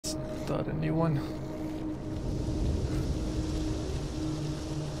start a new one.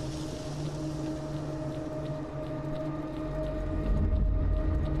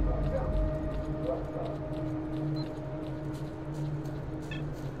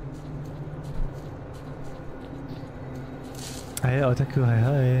 Hey Otaku,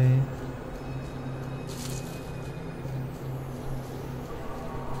 hi.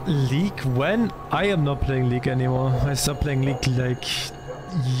 League? When? I am not playing League anymore. I stopped playing League like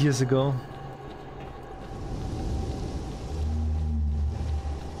years ago.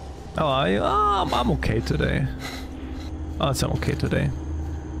 Oh, I'm okay today. Oh, so I'm okay today.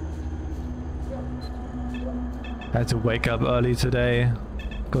 I had to wake up early today,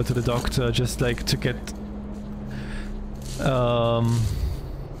 go to the doctor just like to get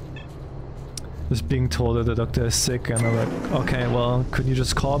was being told that the doctor is sick, and I'm like, okay, well, couldn't you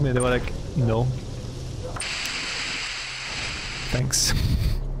just call me? They were like, no. Thanks.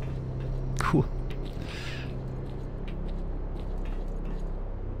 Cool.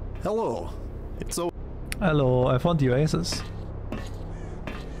 Hello. It's so. Hello, I found the Oasis.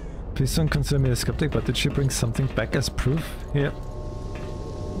 Please don't consider me a skeptic, but did she bring something back as proof? Here.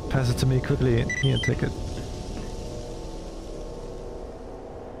 Pass it to me quickly. Here, take it.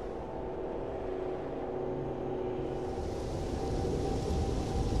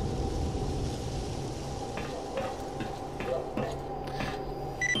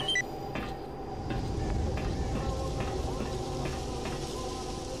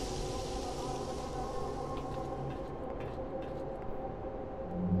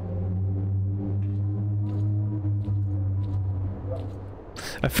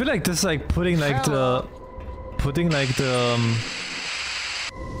 I feel like this, like putting like the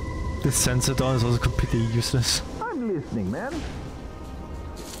sensor down is also completely useless. I'm listening, man.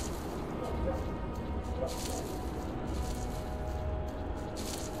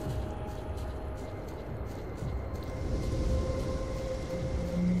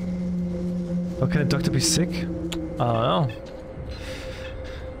 How can a doctor be sick? I don't know.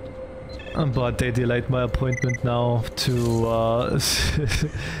 But they delayed my appointment now to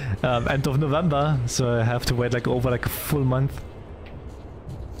end of November, so I have to wait like over like a full month.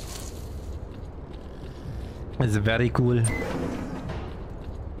 It's very cool.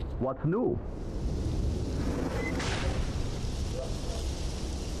 What's new?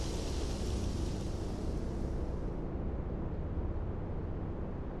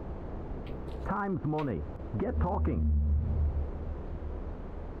 Time's money. Get talking.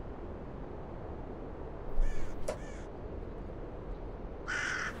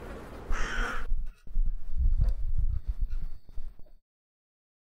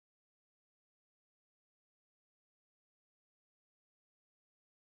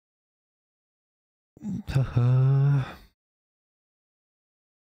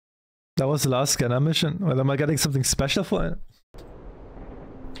 That was the last scanner mission. Well, am I getting something special for it?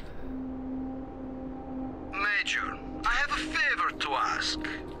 Major, I have a favor to ask.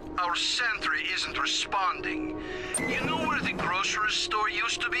 Our sentry isn't responding. You know where the grocery store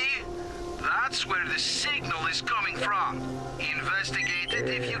used to be? That's where the signal is coming from. Investigate it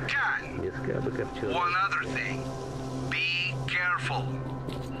if you can. One other thing. Be careful.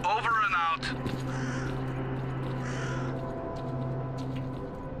 Over and out.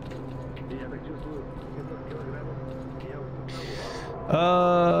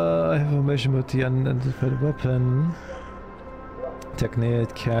 I have information about the unidentified weapon. Technically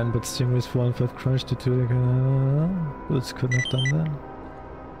it can, but Stingray's 4-5 crunch to 2. Bullets couldn't have done that.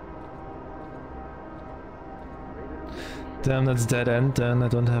 Damn, that's dead end then. I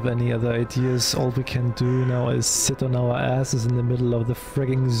don't have any other ideas. All we can do now is sit on our asses in the middle of the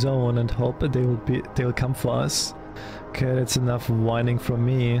frigging zone and hope that they'll come for us. Okay, that's enough whining from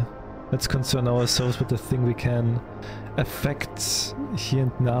me. Let's concern ourselves with the thing we can affect here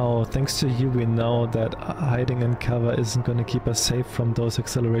and now. Thanks to you, we know that hiding in cover isn't gonna keep us safe from those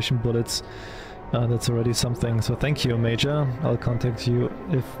acceleration bullets. That's already something, so thank you, Major. I'll contact you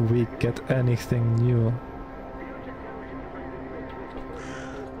if we get anything new.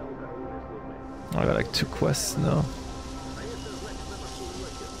 I got like 2 quests now.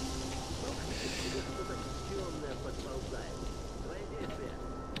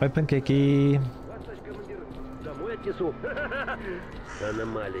 Hi, Pancakey.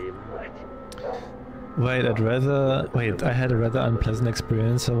 Wait, I had a rather unpleasant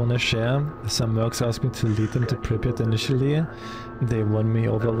experience I wanna share. Some mercs asked me to lead them to Pripyat initially. They won me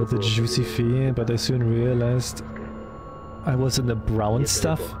over with a juicy fee, but I soon realized I was in the brown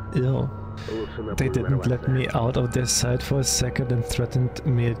stuff. Ew. They didn't let me out of their sight for a second and threatened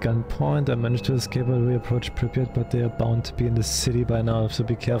me at gunpoint. I managed to escape while we approached Pripyat, but they are bound to be in the city by now, so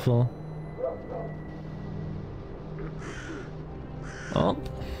be careful. Oh.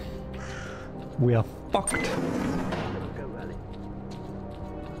 We are fucked.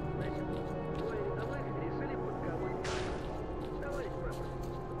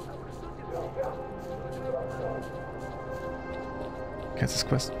 Guess this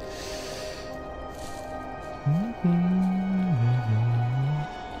quest.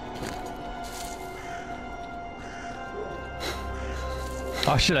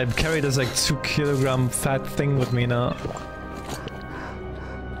 Oh shit, I carry this like 2-kilogram fat thing with me now.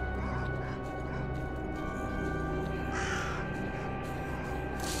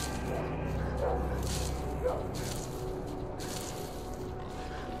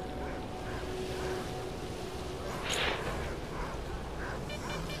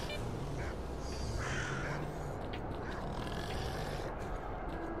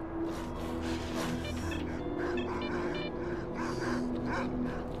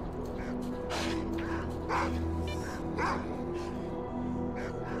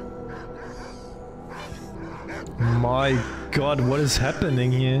 My god, what is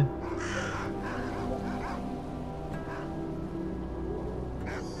happening here?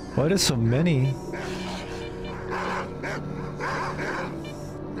 Why are there so many?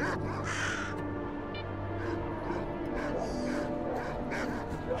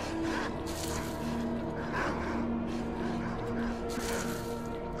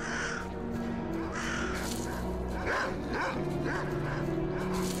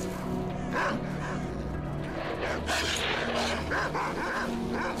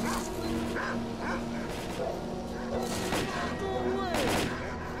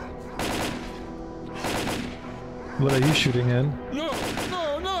 What are you shooting at? No,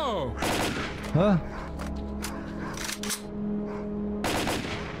 no, no! Huh?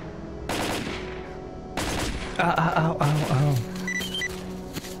 Ow, ow, ow.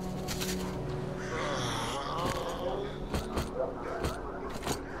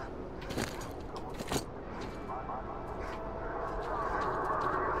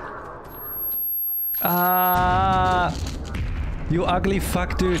 Ah! You ugly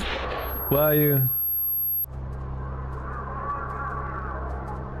fuck, dude. Where are you?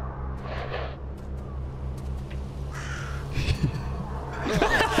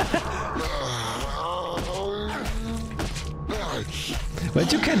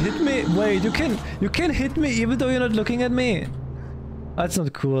 Wait, you can hit me? Wait, you can hit me even though you're not looking at me? That's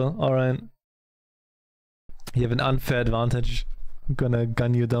not cool. Alright. You have an unfair advantage. I'm gonna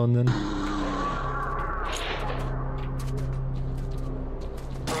gun you down then.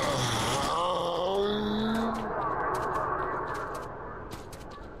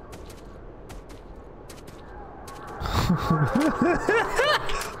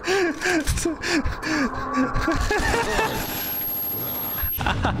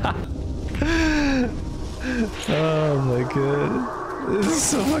 Oh my god. This is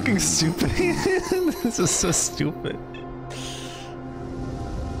so fucking stupid. This is so stupid.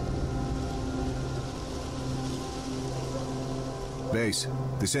 Base,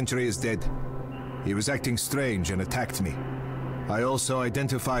 the sentry is dead. He was acting strange and attacked me. I also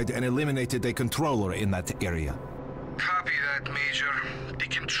identified and eliminated a controller in that area. Copy that, Major. The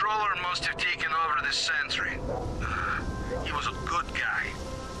controller must have taken over the sentry. He was a good guy.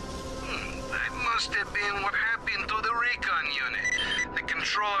 That must have been what happened to the recon unit. The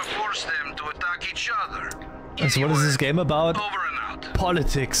controller forced them to attack each other. So what is this game about? Over and out.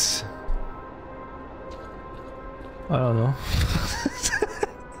 Politics. I don't know.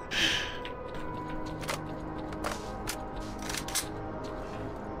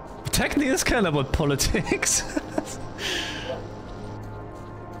 Technically, it's kind of about politics.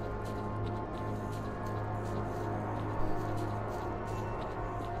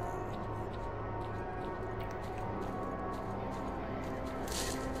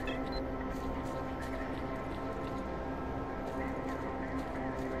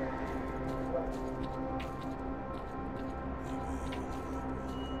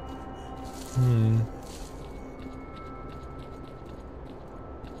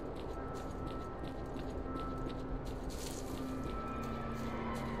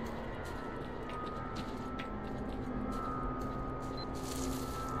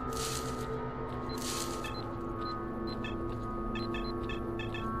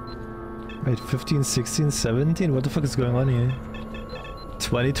 Wait, 15, 16, 17? What the fuck is going on here?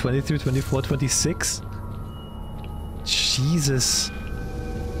 20, 23, 24, 26? Jesus.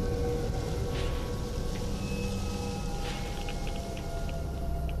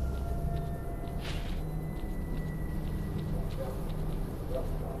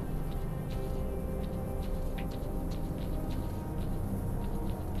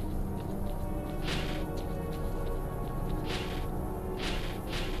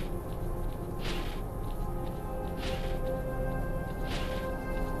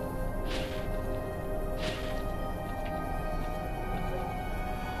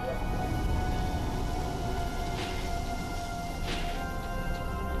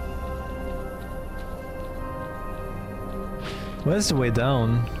 Where's the way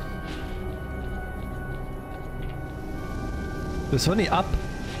down? There's only up.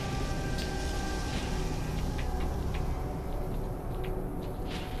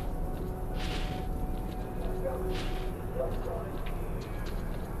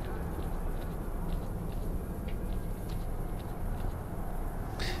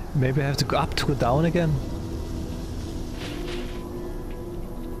 Maybe I have to go up to go down again?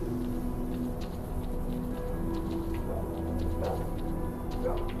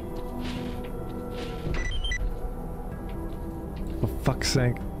 For fuck's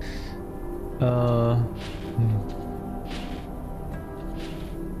sake.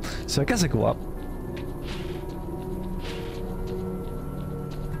 So I guess I go up.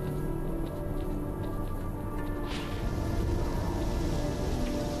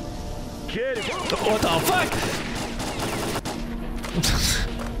 Get him! What the fuck?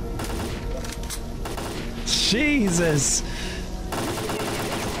 Jesus!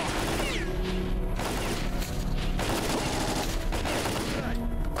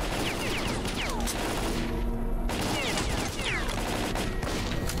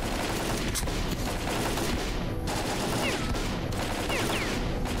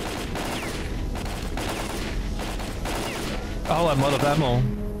 Oh, I'm out of ammo.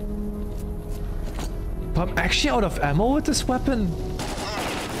 But I'm actually out of ammo with this weapon?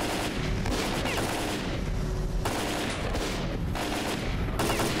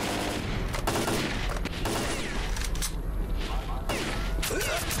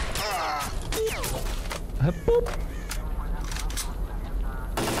 Boop.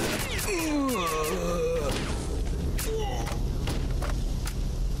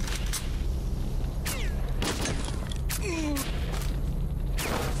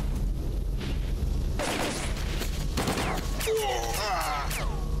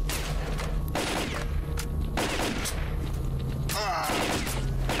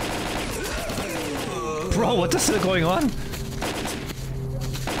 Bro, what is going on?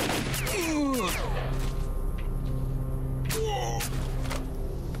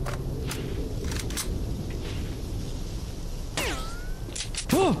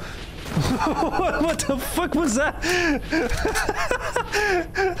 Oh! What the fuck was that?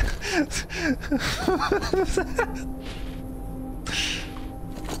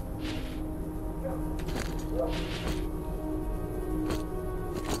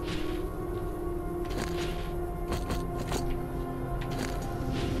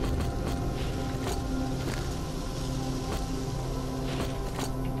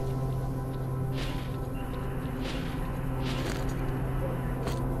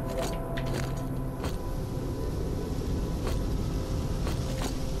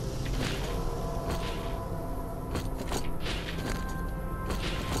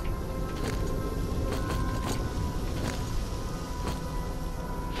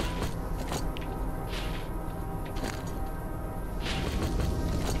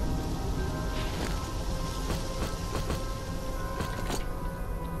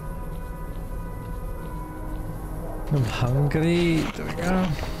 I'm hungry. There we go.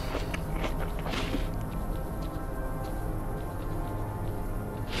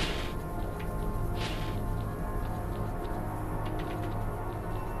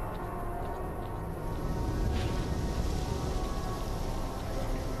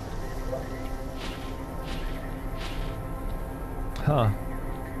 Huh.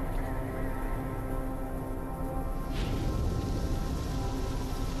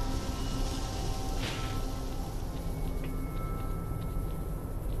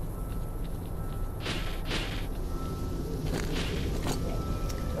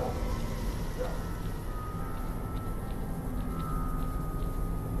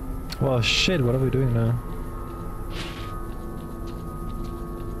 Well, shit, what are we doing now?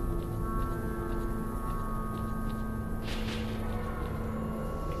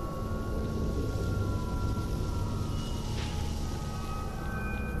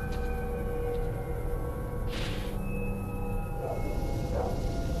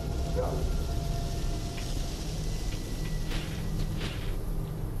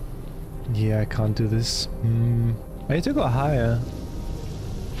 Yeah, I can't do this. I need to go higher.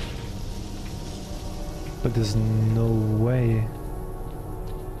 But there's no way.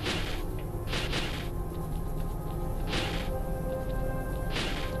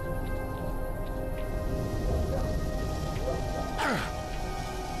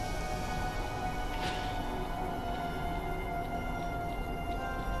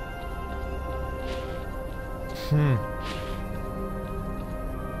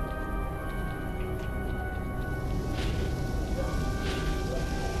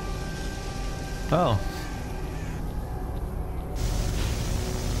 Oh.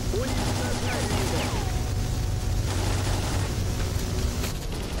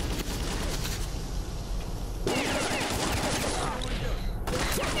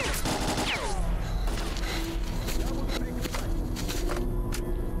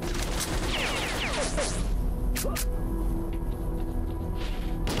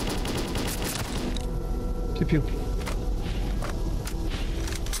 Pew pew.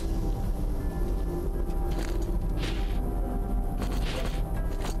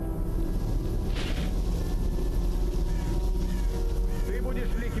 Ты будешь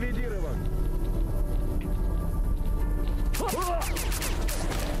ликвидирован.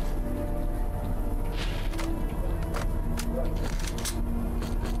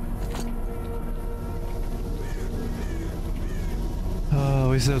 Oh,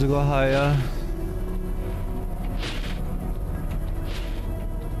 we still have to go higher.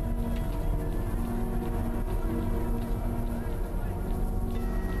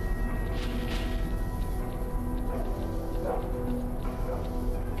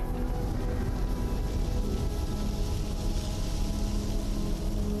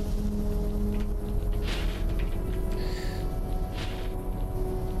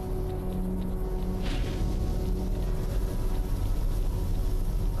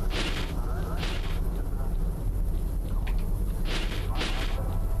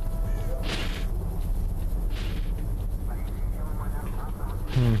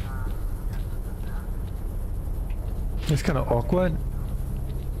 It's kind of awkward.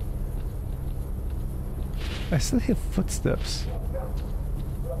 I still hear footsteps.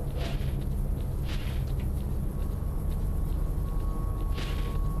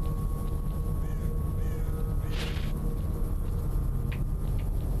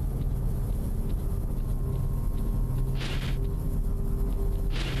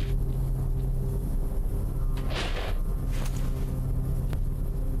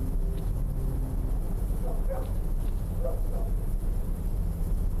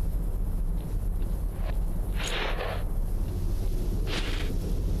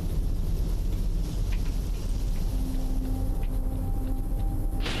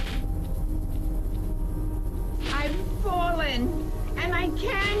 And I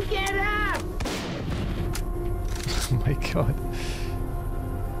can't get up! Oh my god.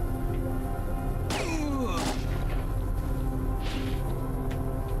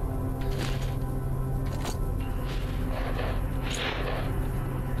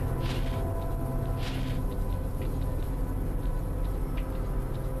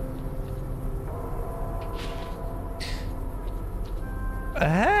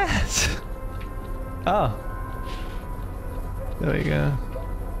 Oh. There we go.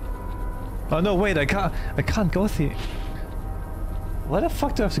 Oh no, wait, I can't go through. Where the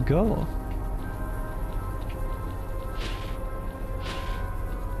fuck do I have to go?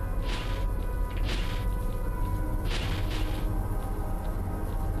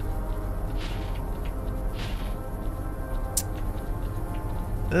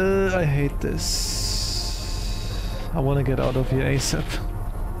 I hate this. I want to get out of here ASAP.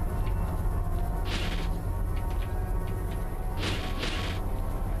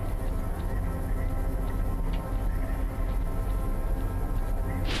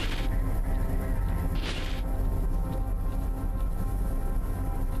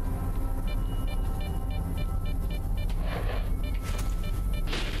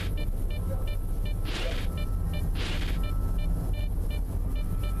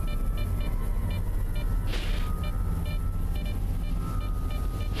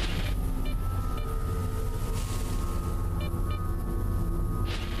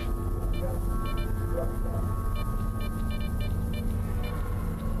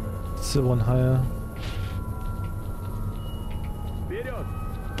 Still one higher. Вперед!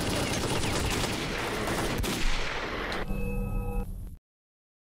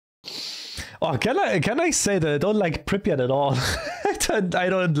 Oh, can I say that I don't like Pripyat at all? I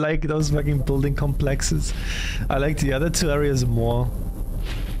don't like those fucking building complexes. I like the other two areas more.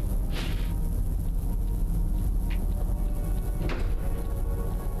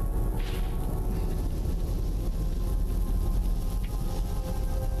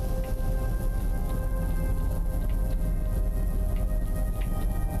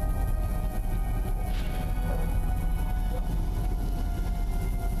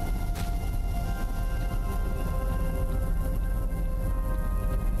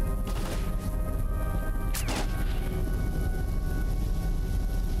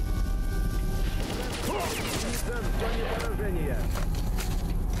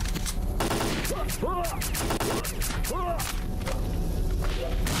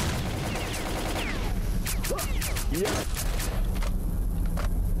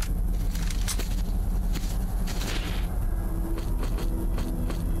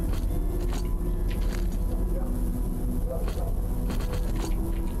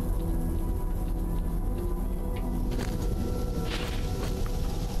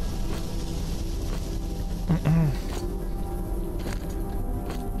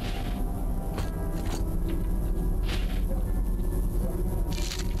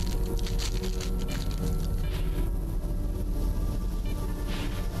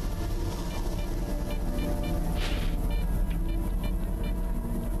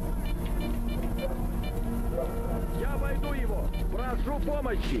 Прошу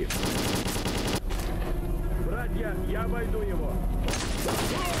помощи! Братья, я обойду его!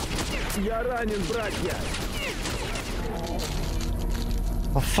 Я ранен, братья!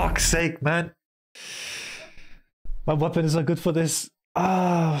 For fuck's sake, man. My weapon is not good for this.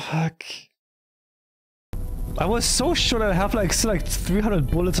 Ah, fuck. I was so sure that I have like still like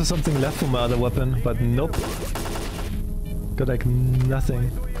 300 bullets or something left for my other weapon, but nope. Got like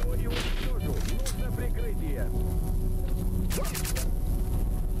nothing.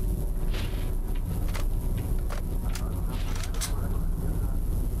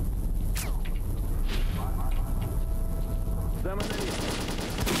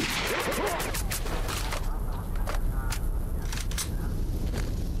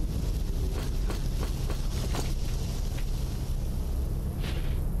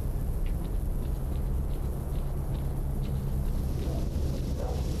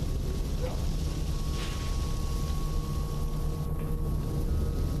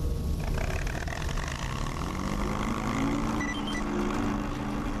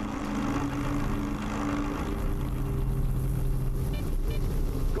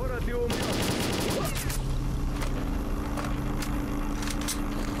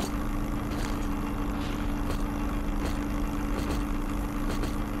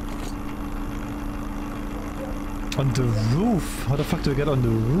 On the roof? How the fuck do I get on the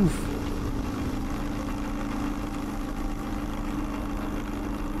roof?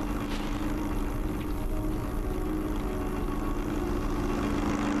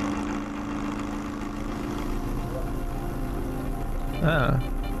 Ah.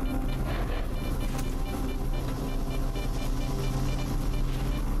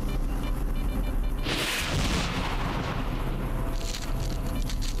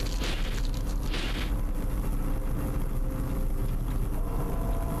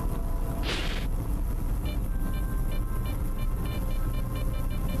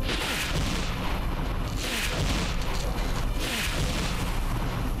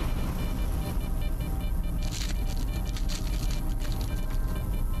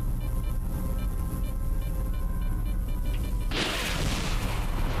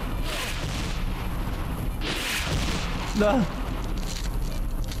 No.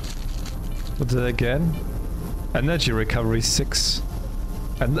 What's it again? Energy recovery 6.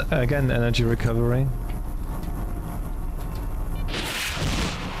 And again, energy recovery.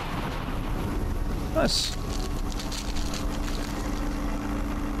 Nice.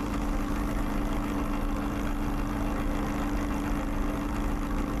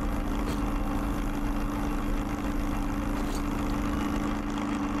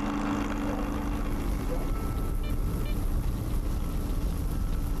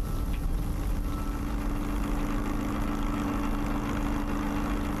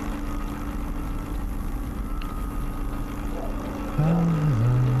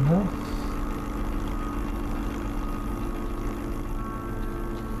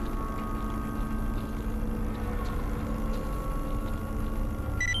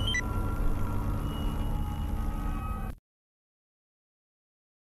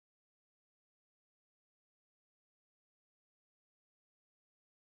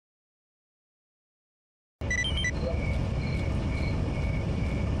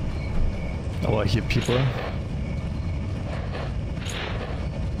 Oh, I hear people.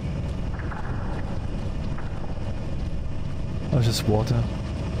 Oh, it's just water.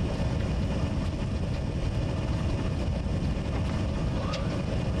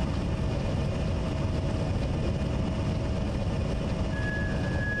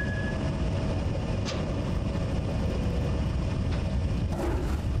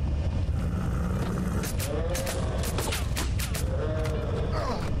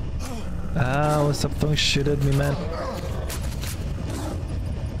 Ah, stop throwing shit at me, man.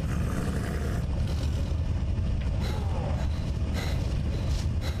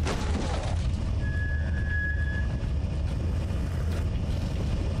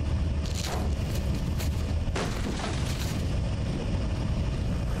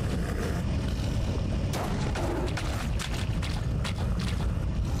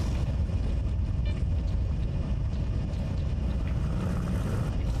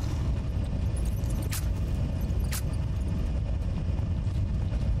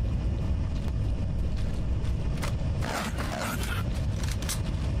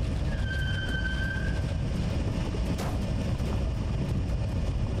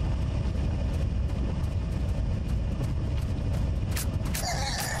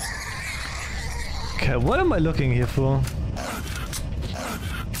 Okay, what am I looking here for?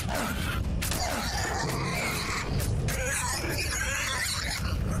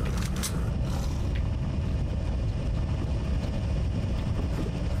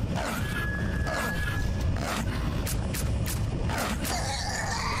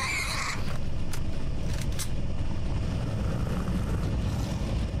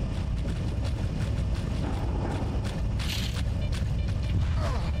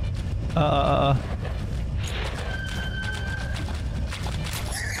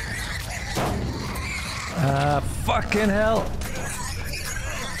 Fucking hell!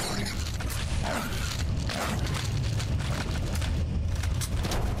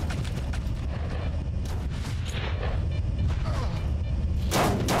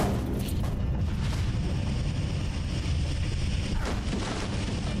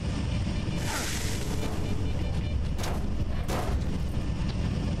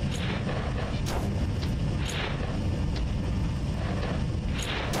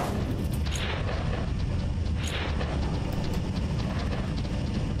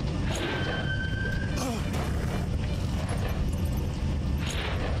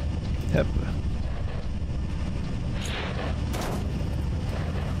 Yep.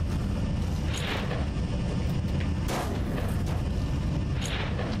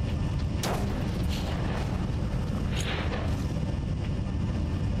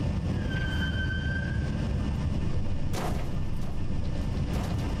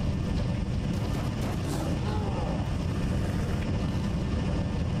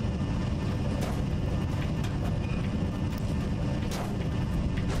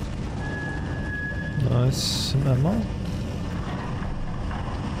 Nice ammo.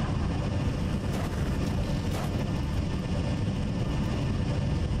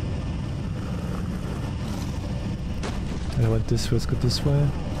 I went this way, let's go this way.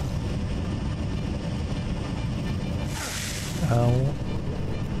 Ow.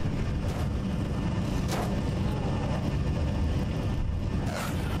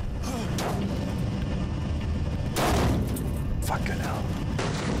 Fucking hell.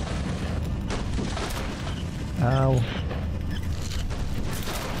 Ow.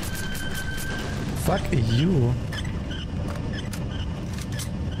 Fuck you.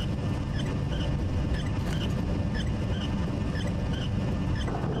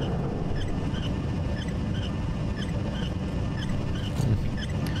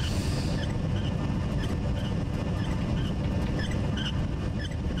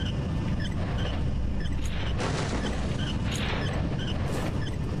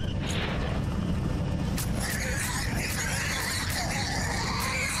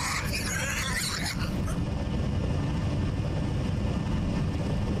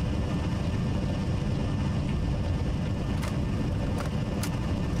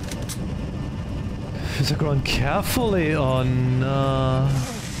 Is it going carefully or no?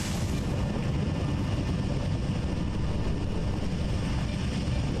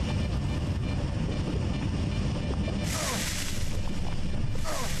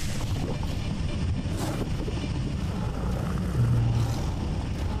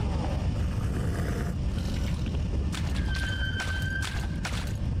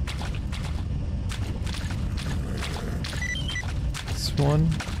 This one.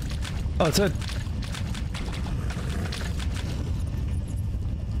 Oh, it's it.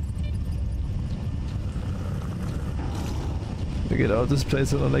 Get out of this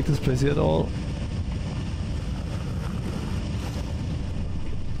place. I don't like this place here at all.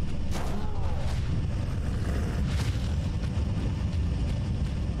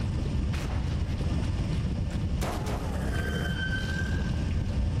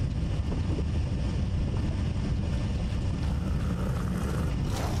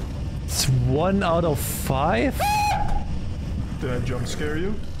 It's 1 out of 5? Did I jump scare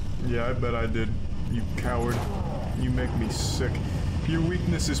you? Yeah, I bet I did. You coward. You make me sick. Your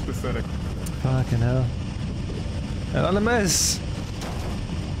weakness is pathetic. Fucking hell. Anonymous!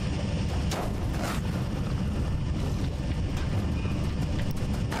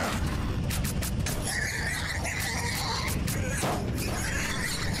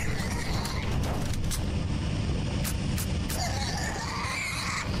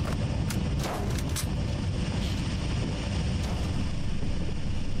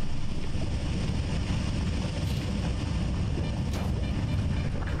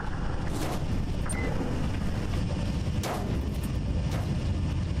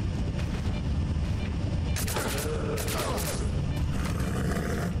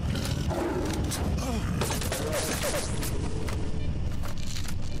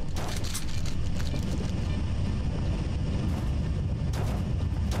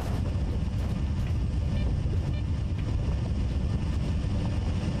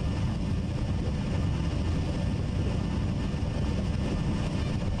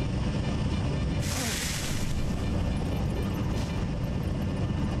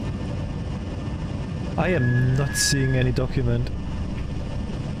 I am not seeing any document.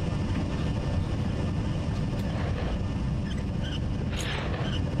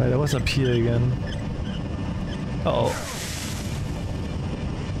 Right, I was up here again. Uh oh.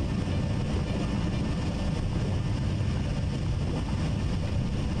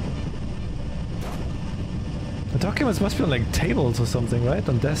 Documents must be on like tables or something, right?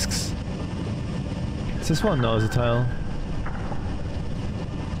 On desks. Is this one? No, it's a tile.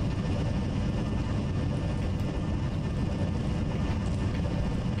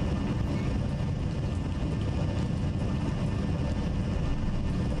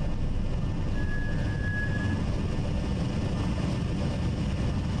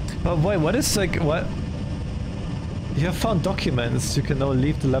 But wait, what is like, what? You have found documents, you can now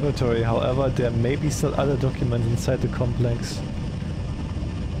leave the laboratory, however there may be still other documents inside the complex.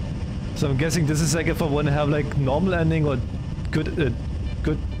 So I'm guessing this is like if I want to have like normal ending or good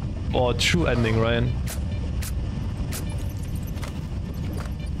or true ending, right?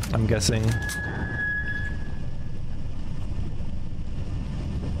 I'm guessing.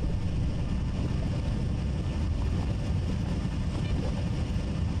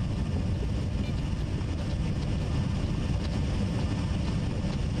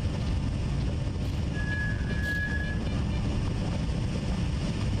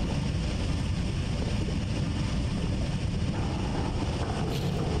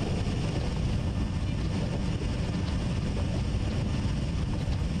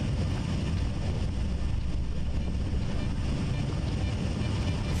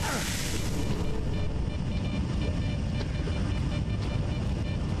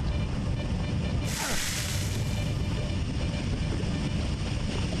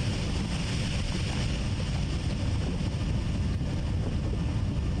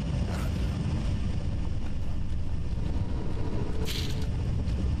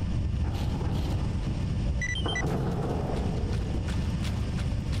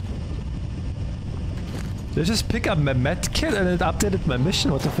 Did I just pick up my med kit and it updated my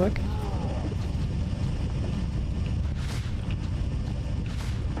mission? What the fuck?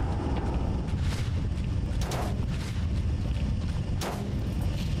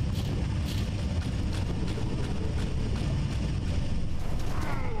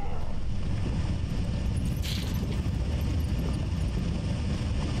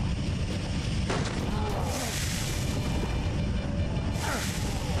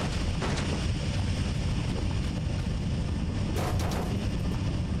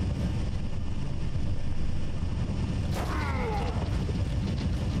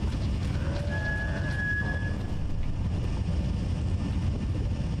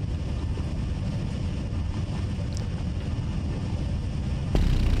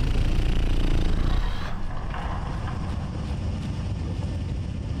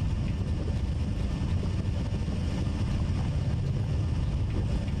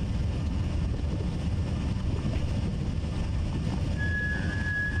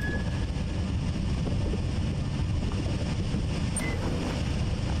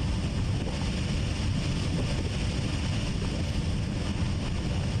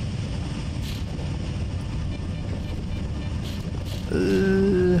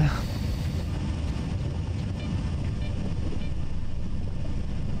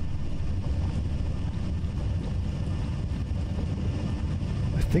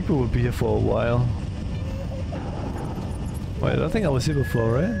 I think we will be here for a while. Wait, I don't think I was here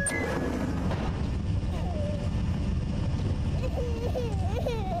before, right?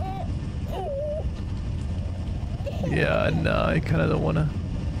 Yeah, no, I kinda don't wanna.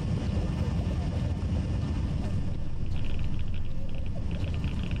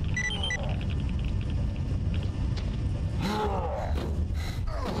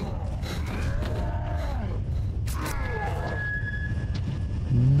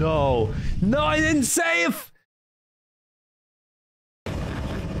 No! No, I didn't save!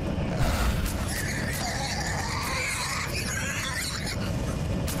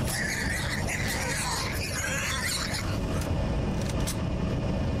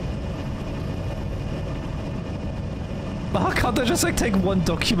 Oh, can't I just like take one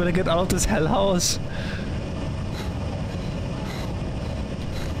document and get out of this hellhouse?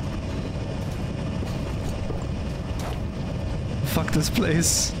 Fuck this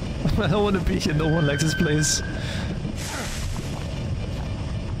place. I don't want to be here, no one likes this place.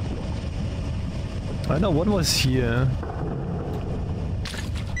 I know one was here.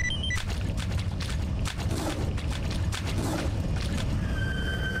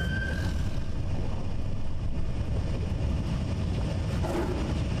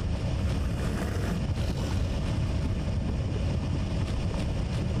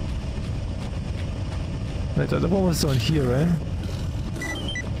 Wait, the other one was down here, right?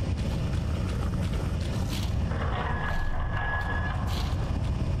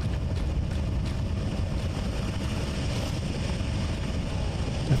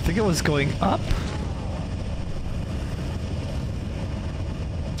 I think it was going up.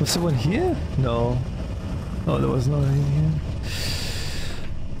 Was there one here? No. Oh, there was nothing here.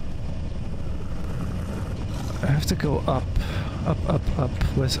 I have to go up. Up, up, up.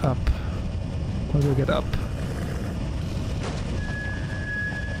 Where's up? How do I get up?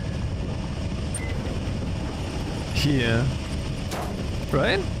 Here.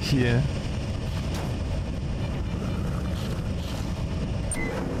 Right? Here.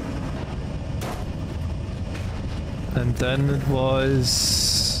 And then it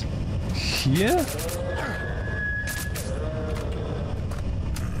was... here?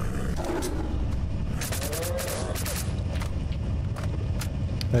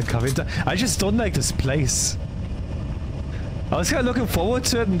 I just don't like this place. I was kind of looking forward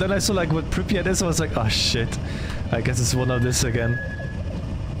to it, and then I saw like what Pripyat is, I was like, oh shit. I guess it's one of this again.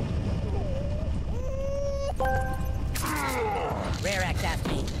 Rare X asked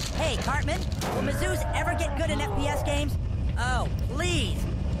me, hey Cartman, will Mizuz ever get good in FPS games? Oh, please.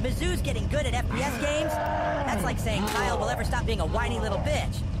 Mizuz getting good at FPS games? That's like saying Kyle will ever stop being a whiny little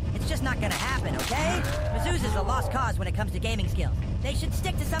bitch. It's just not gonna happen, okay? Mizuz is a lost cause when it comes to gaming skills. They should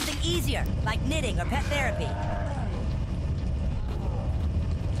stick to something easier, like knitting or pet therapy.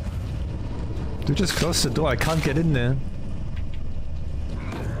 Dude, just close the door, I can't get in there.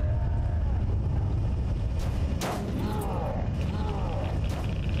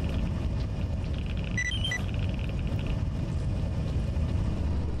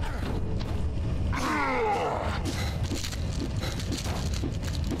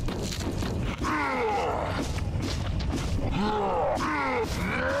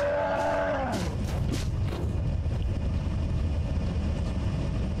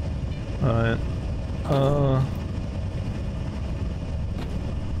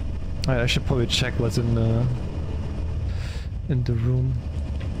 I should probably check what's in the room.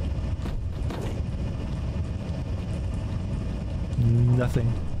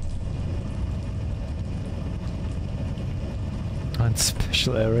 Nothing. And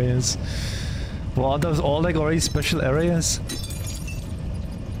special areas. Well, aren't those all like already special areas?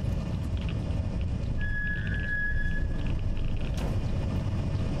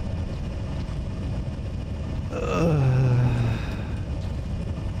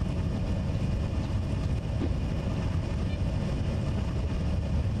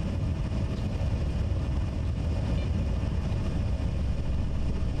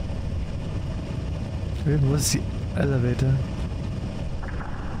 Where's the elevator?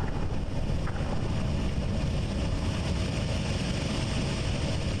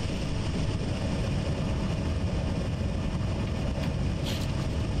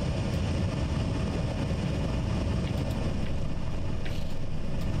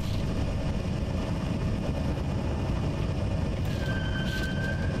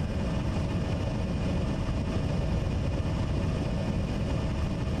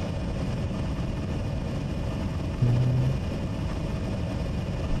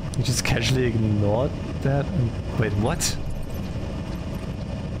 You just casually ignored that? And wait, what?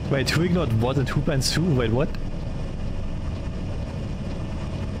 Wait, who ignored what and who bans who? Wait, what?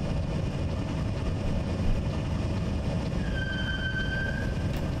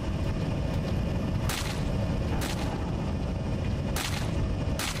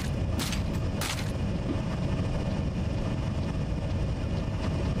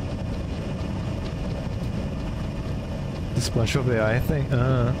 This bunch of AI thing?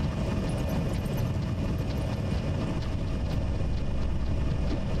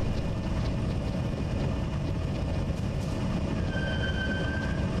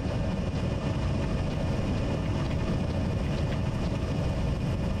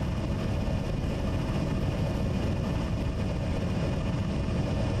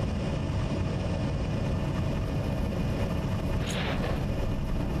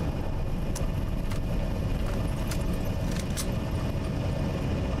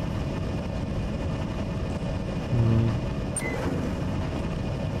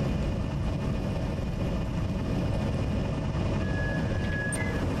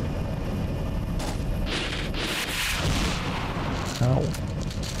 Ow.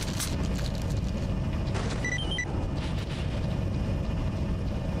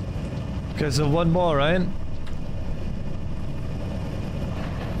 Okay, so one more, right?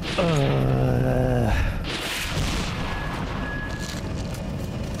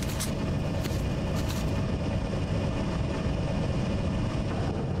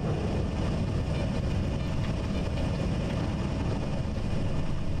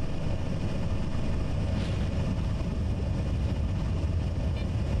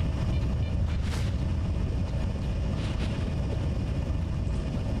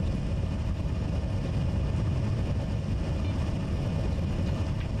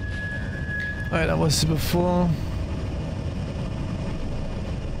 Alright, that was super full.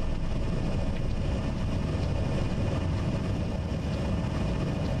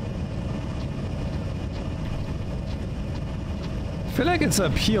 I feel like it's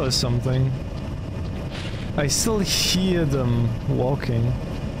up here or something. I still hear them walking.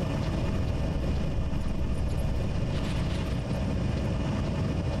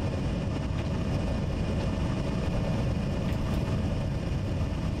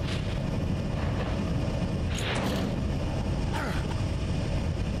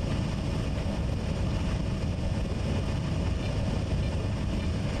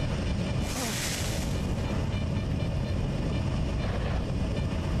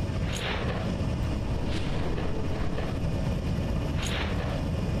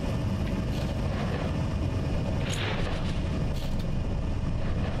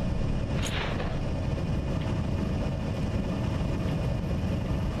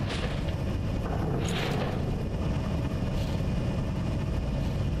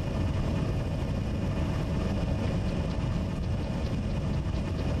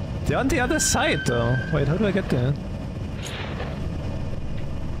 They're on the other side though. Wait, how do I get there?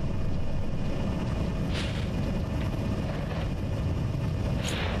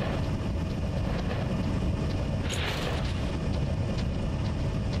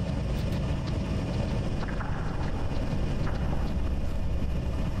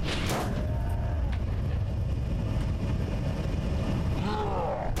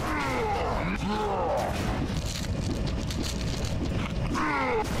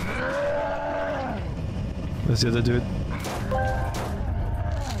 Where's the other dude?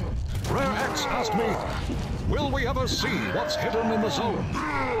 Rare X asked me, will we ever see what's hidden in the zone?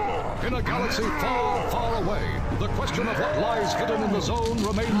 In a galaxy far, far away, the question of what lies hidden in the zone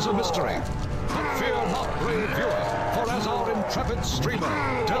remains a mystery. But fear not, brave viewer, for as our intrepid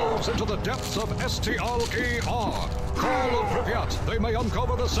streamer delves into the depths of S.T.A.L.K.E.R, call of Pripyat, they may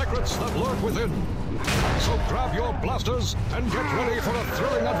uncover the secrets that lurk within. So grab your blasters and get ready for a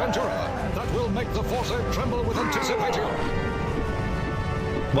thrilling adventure that will make the Force tremble with anticipation.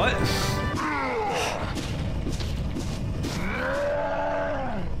 What?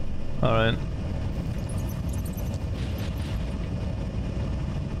 All right.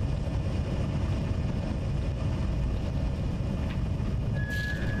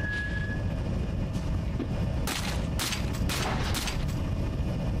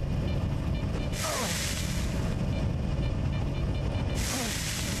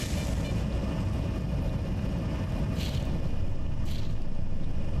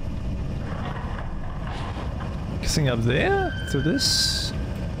 Up there through this.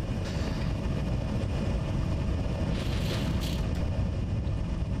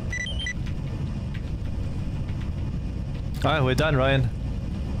 Alright, we're done, Ryan.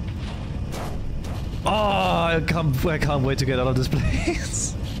 Oh, I can't wait to get out of this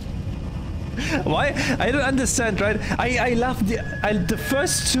place. Why? I don't understand, right? I love the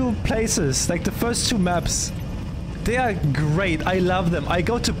first two places, like the first two maps. They are great. I love them. I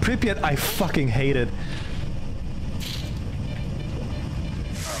go to Pripyat, I fucking hate it.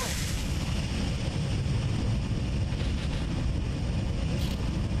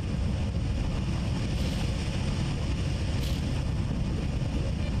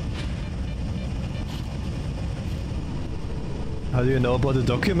 How do you know about the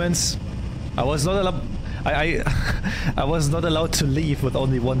documents? I was not allowed. I was not allowed to leave with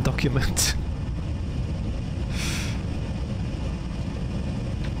only one document.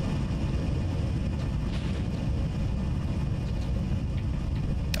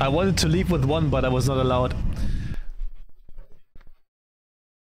 I wanted to leave with one, but I was not allowed.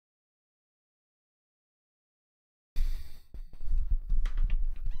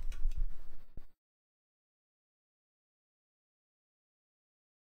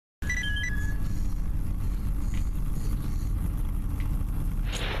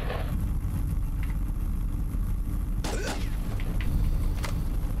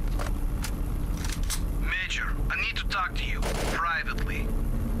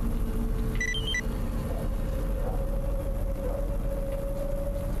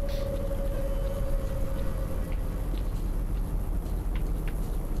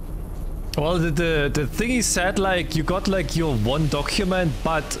 Well, the thing he said, like, you got like your one document,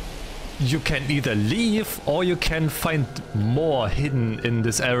 but you can either leave or you can find more hidden in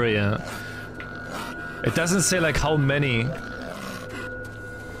this area. It doesn't say like how many.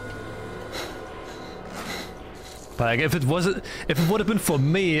 But like, if it would have been for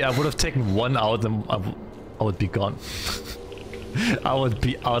me, I would have taken one out and I would be gone. I would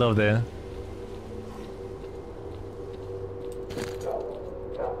be out of there.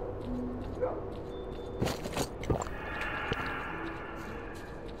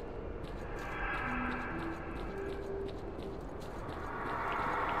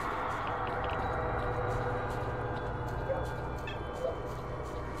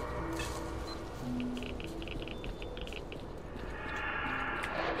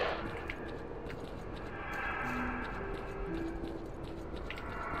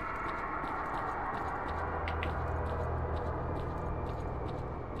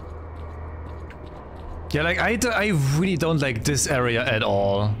 Yeah, like, I really don't like this area at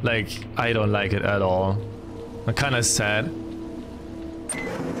all. Like, I don't like it at all. I'm kinda sad.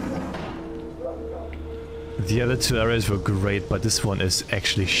 The other two areas were great, but this one is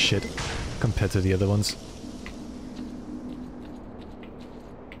actually shit compared to the other ones.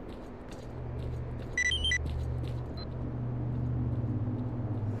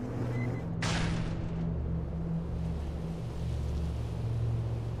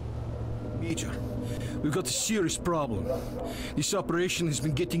 Major, we've got a serious problem. This operation has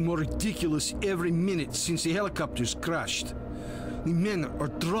been getting more ridiculous every minute since the helicopters crashed. The men are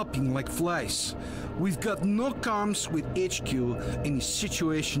dropping like flies. We've got no comms with HQ, and the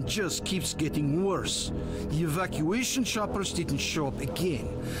situation just keeps getting worse. The evacuation choppers didn't show up again,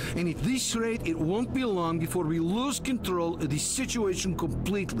 and at this rate, it won't be long before we lose control of the situation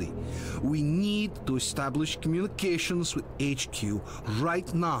completely. We need to establish communications with HQ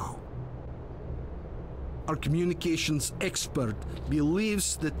right now. Our communications expert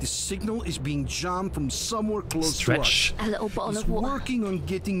believes that the signal is being jammed from somewhere close to us. A little bottle He's of water. working on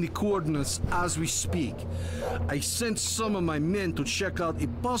getting the coordinates as we speak. I sent some of my men to check out a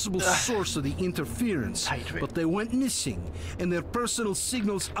possible source of the interference, but they went missing, and their personal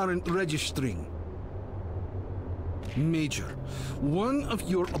signals aren't registering. Major, one of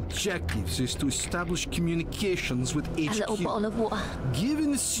your objectives is to establish communications with HQ. A little bottle of water.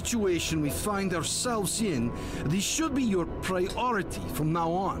 Given the situation we find ourselves in, this should be your priority from now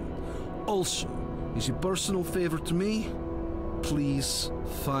on. Also, as a personal favor to me, please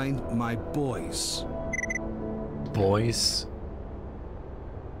find my boys. Boys?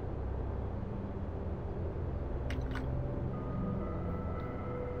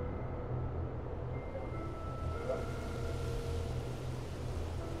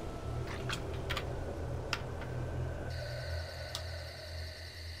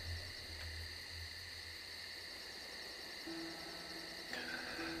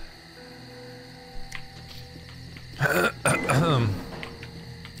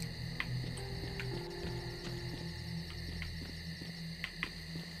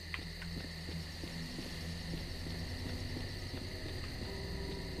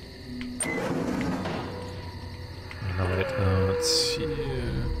 Let's see.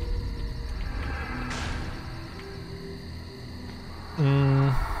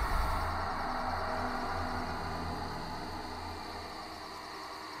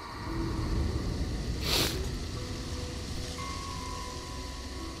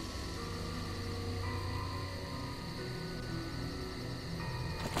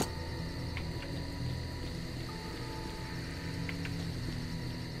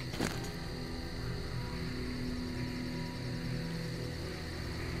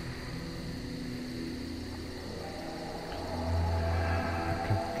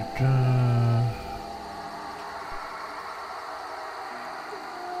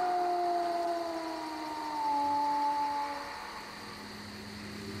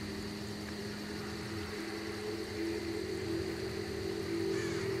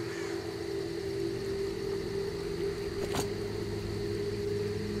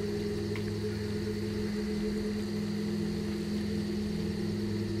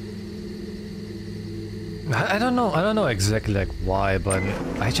 I don't know exactly like why, but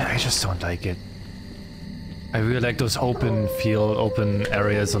I just don't like it. I really like those open field, open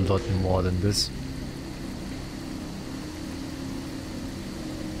areas a lot more than this.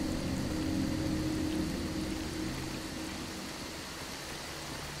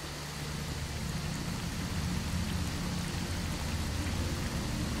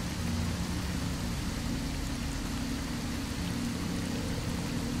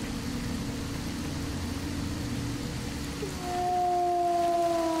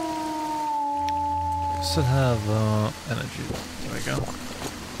 Still have energy. There we go.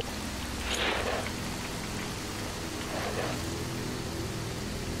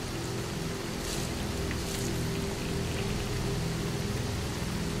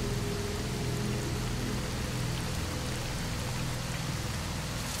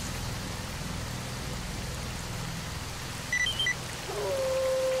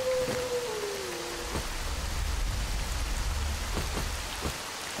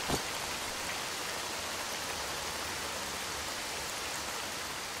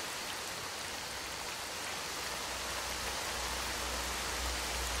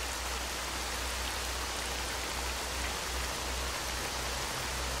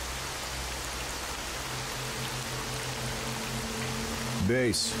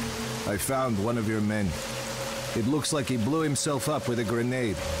 Base, I found one of your men. It looks like he blew himself up with a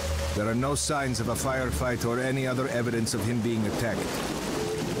grenade. There are no signs of a firefight or any other evidence of him being attacked.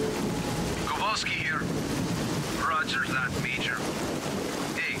 Kowalski here.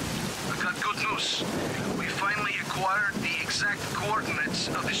 close. We finally acquired the exact coordinates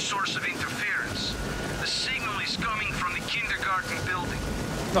of the source of interference. The signal is coming from the kindergarten building.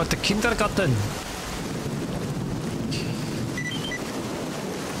 Oh, the kindergarten.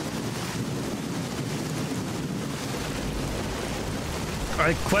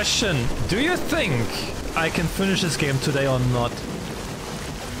 Alright, question. Do you think I can finish this game today or not?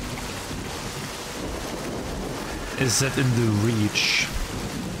 Is it in the reach?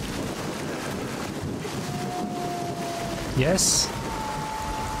 Yes?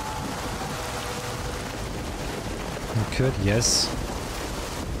 You could, yes.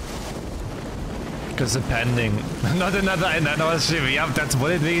 Because depending. Not another stream. Yep, that's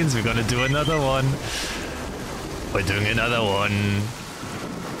what it means. We're gonna do another one. We're doing another one.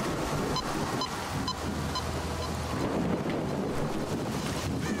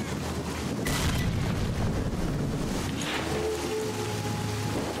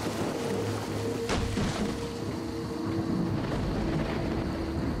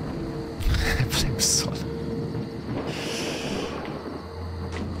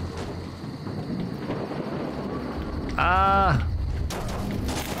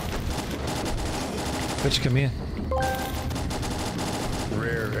 Come here.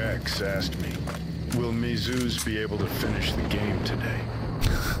 Rare X asked me, will Mizuz be able to finish the game today?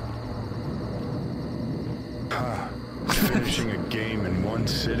 Finishing a game in one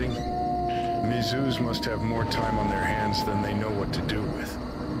sitting? Mizuz must have more time on their hands than they know what to do with.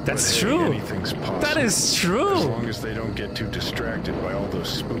 That's but true. Hey, anything's possible. That is true. As long as they don't get too distracted by all those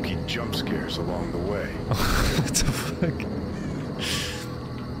spooky jump scares along the way. What the fuck?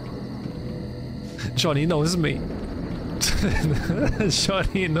 Johnny knows me.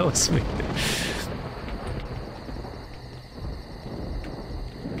 Johnny knows me.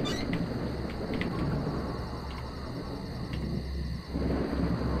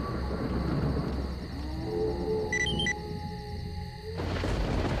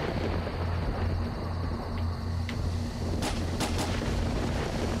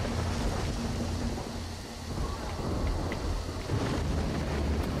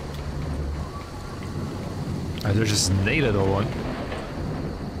 They're just nated or what?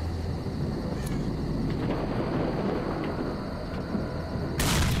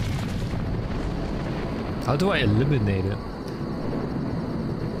 How do I eliminate it?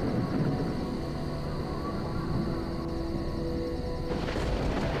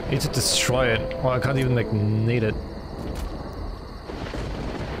 I need to destroy it. Oh, I can't even like nade it.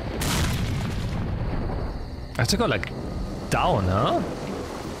 I have to go like down, huh?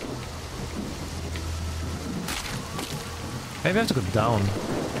 Maybe I have to go down.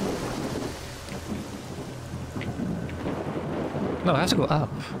 No, I have to go up.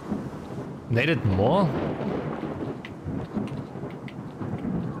 Nade it more?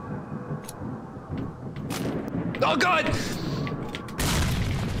 Oh god!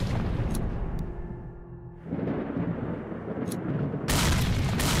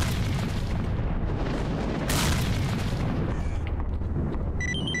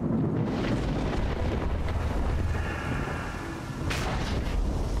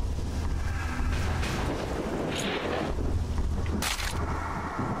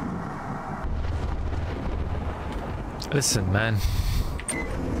 Listen, man.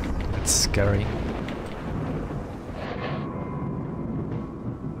 It's scary.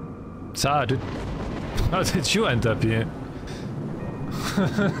 Sa, dude. How did you end up here?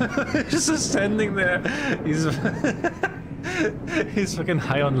 He's just standing there. He's he's fucking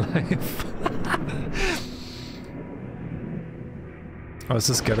high on life. I was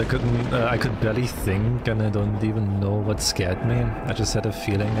so scared I could barely think, and I don't even know what scared me. I just had a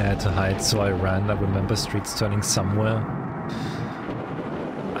feeling I had to hide, so I ran. I remember streets turning somewhere.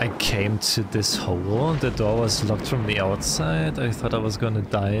 I came to this hole. The door was locked from the outside. I thought I was gonna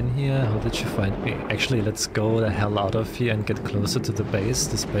die in here. How did you find me? Actually, let's go the hell out of here and get closer to the base.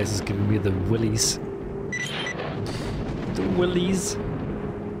 This place is giving me the willies. The willies.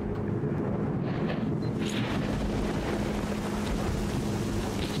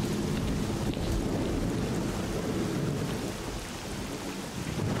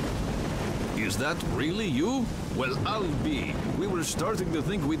 Is that really you? Well, I'll be. We were starting to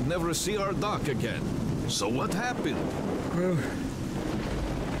think we'd never see our doc again. So what happened? Well,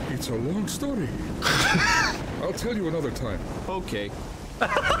 it's a long story. I'll tell you another time. Okay.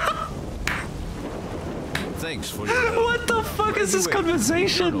 Thanks for your help. What the fuck is this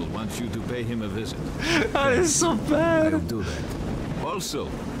conversation? Colonel wants you to pay him a visit. That is so bad. I'll do that. Also,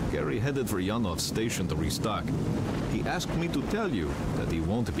 Gary headed for Yanov's station to restock. He asked me to tell you that he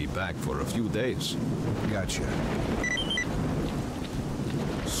won't be back for a few days. Gotcha.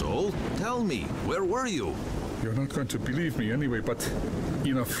 So, So, tell me, where were you? You're not going to believe me anyway, but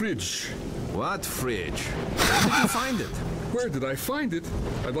in a fridge. What fridge? Where did you find it? Where did I find it?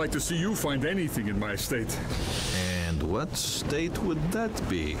 I'd like to see you find anything in my estate. And what state would that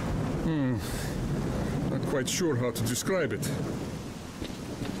be? Not quite sure how to describe it.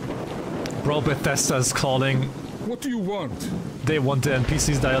 Bro, Bethesda's calling. What do you want? They want the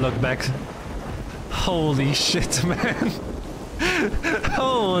NPC's dialogue back. Holy shit, man.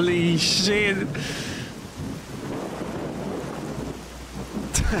 Holy shit.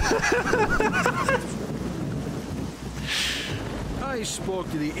 I spoke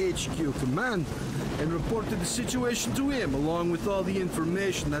to the HQ commander and reported the situation to him, along with all the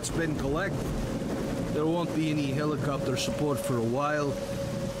information that's been collected. There won't be any helicopter support for a while.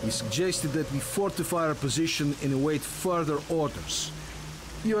 He suggested that we fortify our position and await further orders.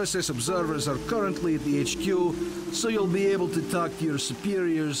 USS observers are currently at the HQ, so you'll be able to talk to your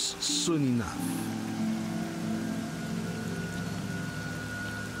superiors soon enough.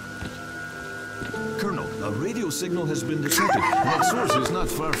 Colonel, a radio signal has been detected, and its source is not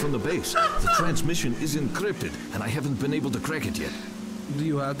far from the base. The transmission is encrypted, and I haven't been able to crack it yet. Do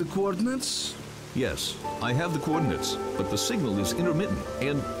you have the coordinates? Yes, I have the coordinates, but the signal is intermittent,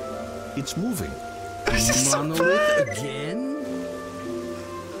 and it's moving. Monolith again?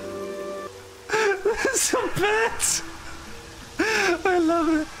 That's so bad! I love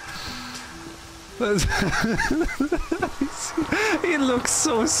it. He looks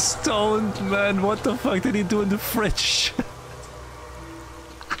so stoned, man. What the fuck did he do in the fridge?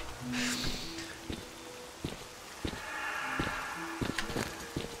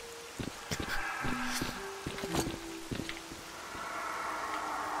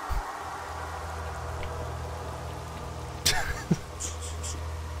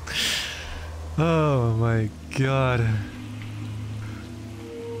 Oh my god.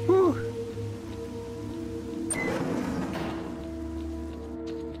 Whew.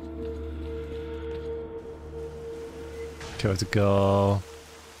 Okay, let's go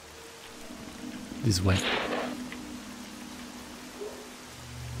this way.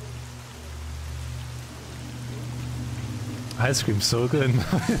 Ice cream so good.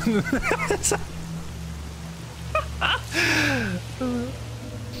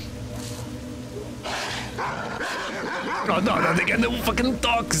 Oh no, not again, the fucking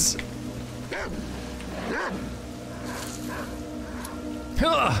dogs!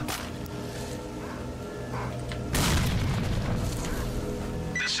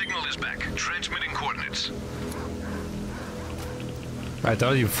 The signal is back. Transmitting coordinates. I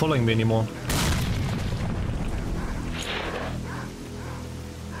doubt you're following me anymore.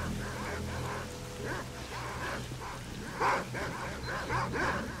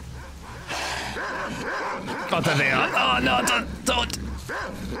 Oh, there they are. Oh no, don't!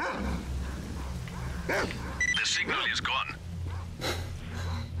 The signal is gone.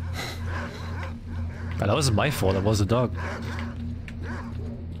 But that wasn't my fault, it was a dog.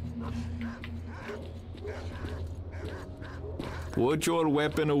 Put your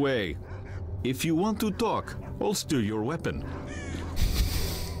weapon away. If you want to talk, holster your weapon.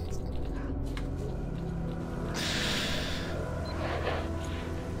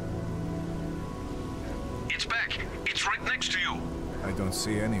 It's back. It's right next to you. I don't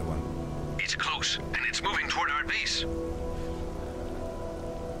see anyone. It's close, and it's moving toward our base.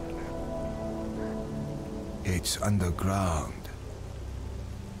 It's underground.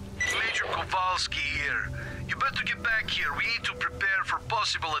 Major Kowalski here. You better get back here. We need to prepare for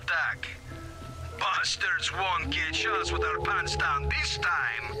possible attack. Bastards won't catch us with our pants down this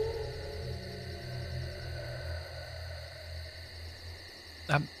time.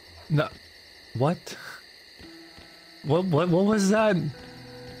 No. What? What was that?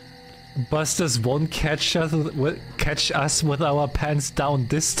 Busters won't catch us with our pants down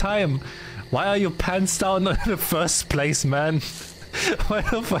this time. Why are your pants down in the first place, man? Why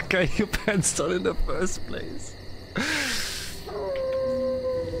the fuck are your pants down in the first place?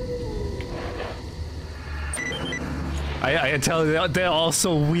 I tell you, they're all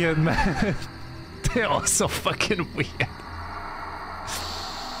so weird, man. They're all so fucking weird.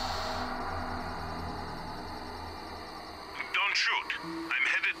 Don't shoot. I'm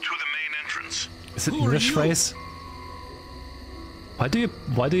headed to the main entrance. Is it English phrase? Why do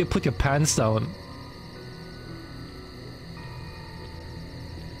you put your pants down?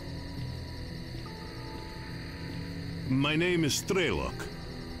 My name is S.T.A.L.K.E.R.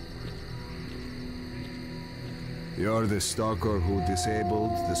 You're the stalker who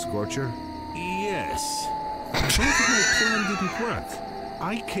disabled the Scorcher? Yes. But my plan didn't work.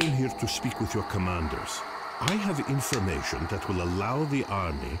 I came here to speak with your commanders. I have information that will allow the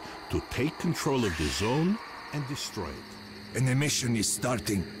army to take control of the zone and destroy it. An emission is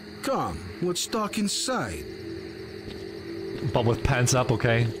starting. Come, let's talk inside. But with pants up,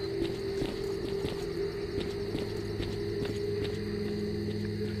 okay?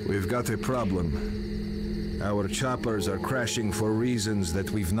 We've got a problem. Our choppers are crashing for reasons that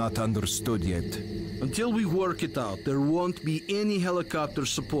we've not understood yet. Until we work it out, there won't be any helicopter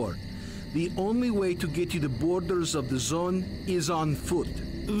support. The only way to get to the borders of the zone is on foot.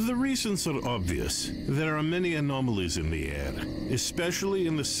 The reasons are obvious. There are many anomalies in the air, especially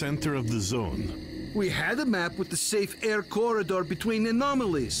in the center of the zone. We had a map with the safe air corridor between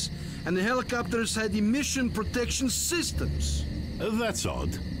anomalies, and the helicopters had emission protection systems. That's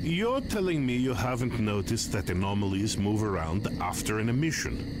odd. You're telling me you haven't noticed that anomalies move around after an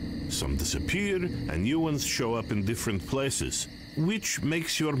emission. Some disappear, and new ones show up in different places, which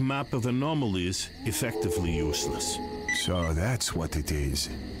makes your map of anomalies effectively useless. So that's what it is.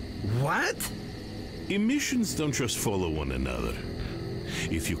 What? Emissions don't just follow one another.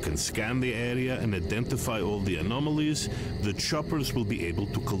 If you can scan the area and identify all the anomalies, the choppers will be able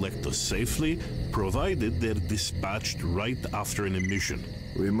to collect us safely, provided they're dispatched right after an emission.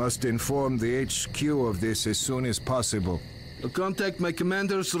 We must inform the HQ of this as soon as possible. I'll contact my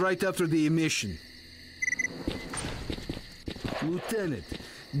commanders right after the emission. Lieutenant,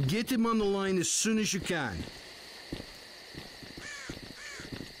 get him on the line as soon as you can.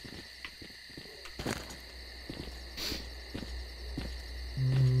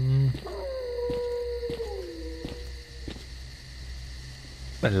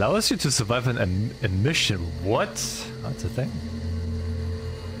 Allows you to survive an emission. What? That's a thing.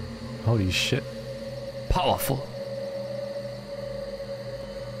 Holy shit. Powerful.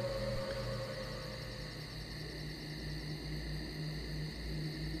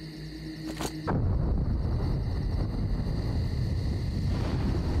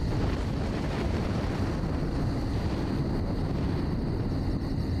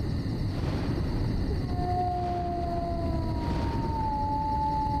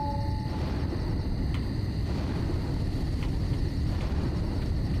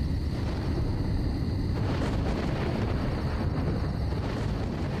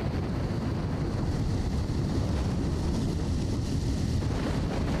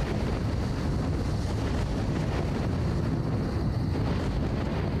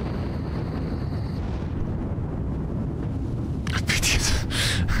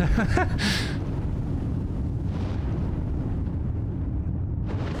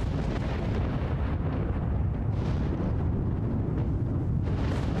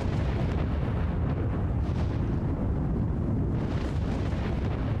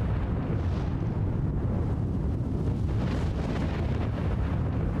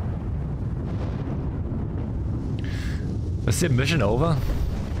 Is the mission over?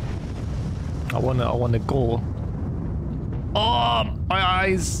 I wanna go. Oh, my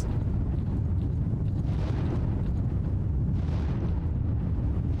eyes!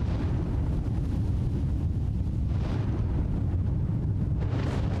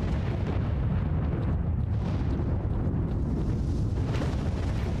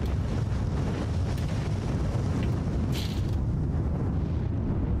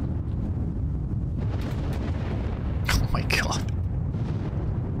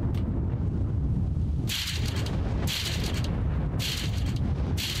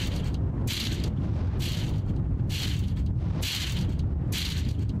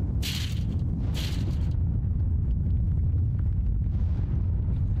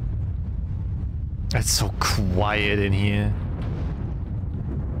 It's so quiet in here.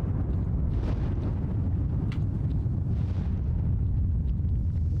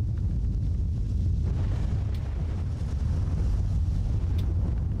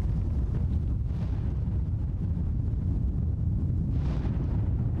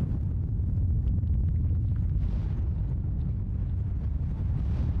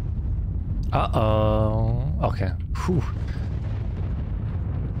 Uh-oh. Okay. Whew.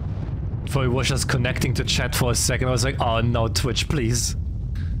 Before I was just connecting to chat for a second, I was like, oh no, Twitch, please.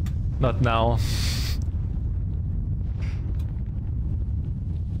 Not now.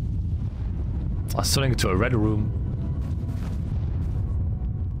 I was turning into a red room.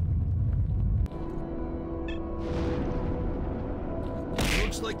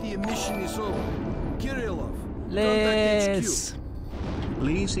 Looks like the emission is over. Kirillov, Let's. contact HQ.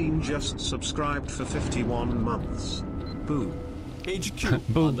 Leasing just subscribed for 51 months. Boom.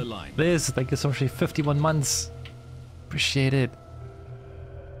 HQ on the line. Liz, thank you so much for 51 months. Appreciate it.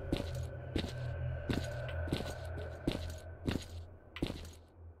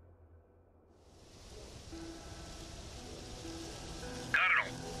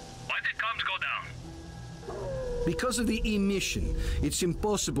 Because of the emission, it's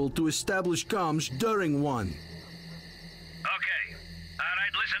impossible to establish comms during one. Okay.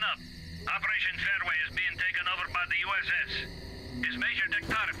 Alright, listen up. Operation Fairway is being taken over by the USS. Is Major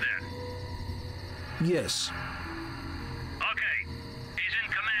S.T.A.L.K.E.R there? Yes. Okay. He's in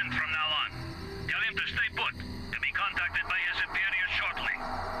command from now on. Tell him to stay put. To be contacted by his superior shortly.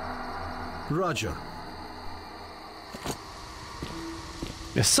 Roger.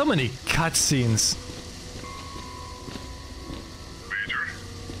 There's so many cutscenes. Major,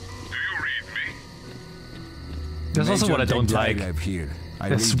 do you read me? That's also what I don't like.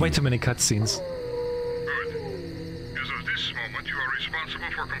 There's way too many cutscenes. Good. As of this moment, you are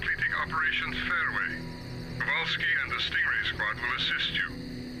responsible for completing Operation Fairway. Kowalski and the Stingray Squad will assist you.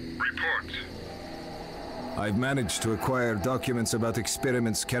 Report. I've managed to acquire documents about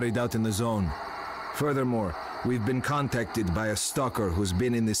experiments carried out in the zone. Furthermore, we've been contacted by a stalker who's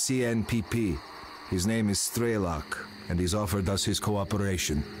been in the CNPP. His name is S.T.A.L.K.E.R, and he's offered us his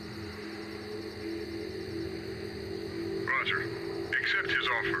cooperation. Roger. Accept his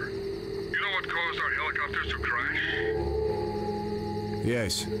offer. You know what caused our helicopters to crash?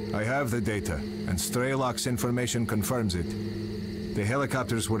 Yes, I have the data, and S.T.A.L.K.E.'s information confirms it. The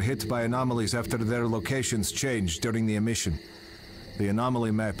helicopters were hit by anomalies after their locations changed during the emission. The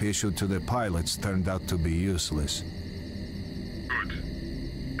anomaly map issued to the pilots turned out to be useless. Good.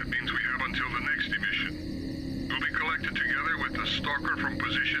 That means we have until the next emission. We'll be collected together with the stalker from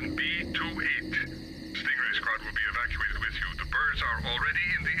position B28. Stingray Squad will be evacuated with you. The birds are already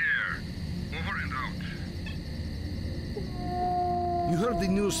in the air. Over and out. You heard the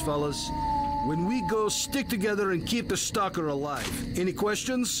news, fellas. When we go, stick together and keep the stalker alive. Any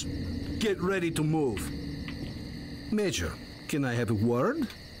questions? Get ready to move. Major, can I have a word?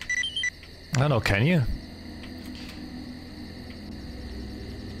 I don't know, can you?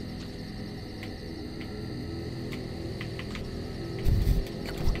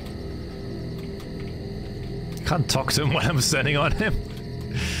 Can't talk to him while I'm standing on him.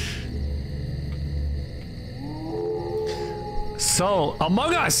 So,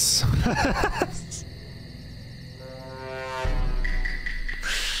 Among Us!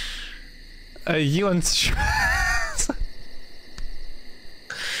 You and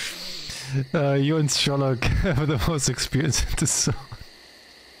you and Sherlock have the most experience in this zone.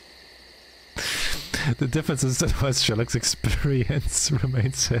 The difference is that while Sherlock's experience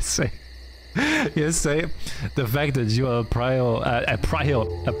remains the same. Yes, say the fact that you are a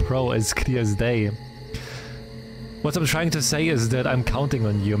pro is clear as day. What I'm trying to say is that I'm counting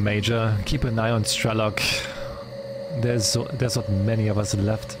on you, Major. Keep an eye on S.T.A.L.K.E.R. There's not many of us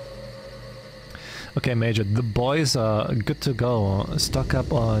left. Okay, Major, the boys are good to go. Stock up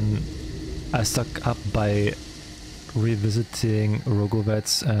by revisiting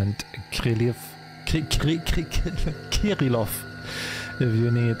Rogovets and Kirillov. If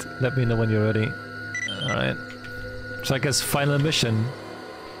you need, let me know when you're ready. Alright. So I guess final mission.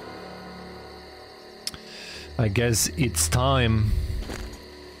 I guess it's time.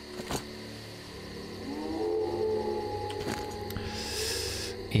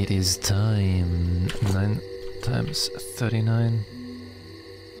 It is time. 9 times 39.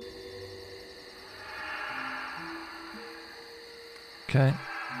 Okay.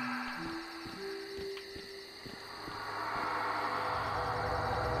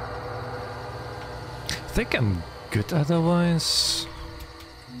 I think I'm good otherwise.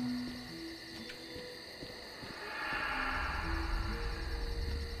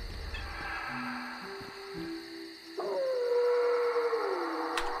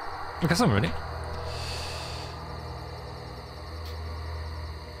 I guess I'm ready.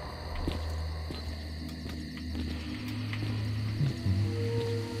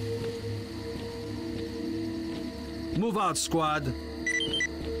 Move out, squad.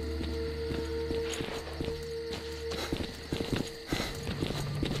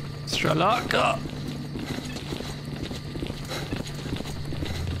 S.T.A.L.K.E.R.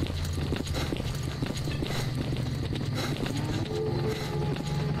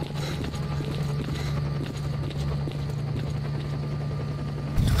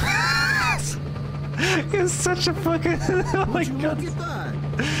 You're such a fucking... oh my god. Look at that.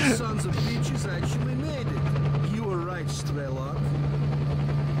 The sons of bitches actually made it. You were right, S.T.A.L.K.E.R.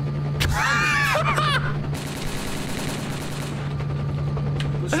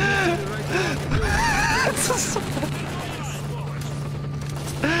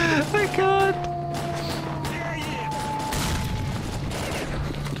 Oh my god.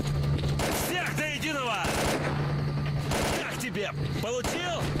 Всех до единого! Как тебе?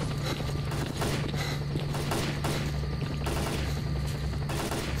 Получил?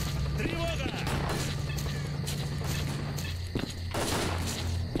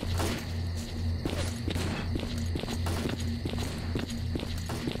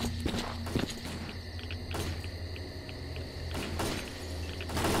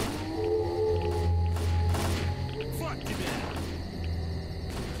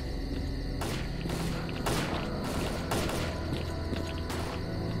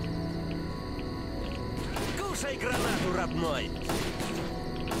 родной.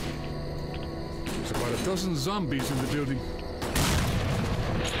 There's about a dozen zombies in the building.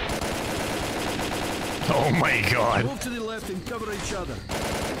 Oh my god. Move to the left and cover each other.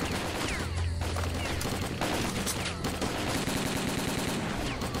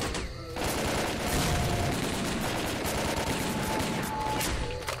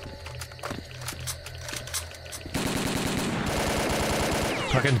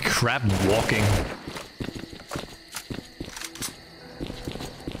 Fucking crab walking.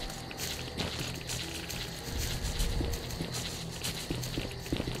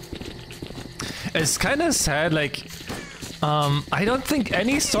 It's kind of sad, like, I don't think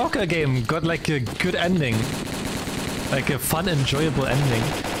any S.T.A.L.K.E.R game got like a good ending. Like a fun, enjoyable ending.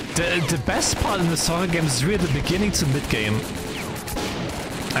 The best part in the S.T.A.L.K.E.R game is really the beginning to mid-game.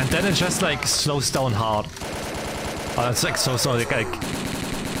 And then it just like slows down hard. Oh, it's like so sorry, like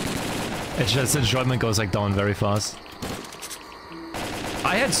it's just enjoyment goes like down very fast.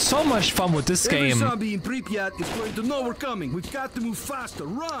 I had so much fun with this game. Every zombie in Pripyat is going to know we're coming. We've got to move faster.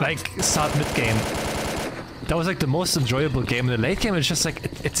 Run! Like start mid-game. That was like the most enjoyable game. In the late game, it's just like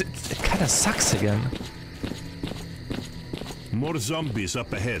it kind of sucks again. More zombies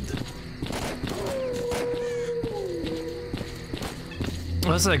up ahead. It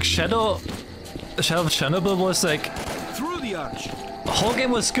was like Shadow of Chernobyl was like through the arch. The whole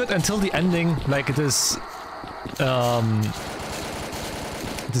game was good until the ending. Like this,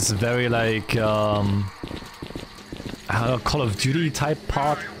 this very like I don't know, Call of Duty type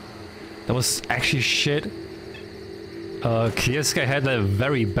part. That was actually shit. Clear Sky had a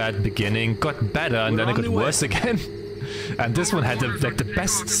very bad beginning, got better, and then it got worse again. And this one had like the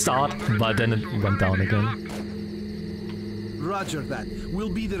best start, but then it went down again. Roger that.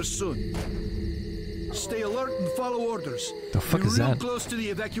 We'll be there soon. Stay alert and follow orders. The fuck is We're real that? close to the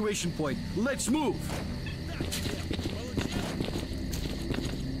evacuation point. Let's move.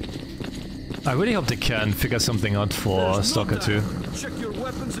 I really hope they can figure something out for S.T.A.L.K.E.R 2. Check your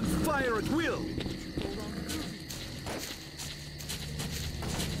weapons and fire at will.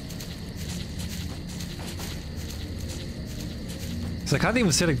 So I can't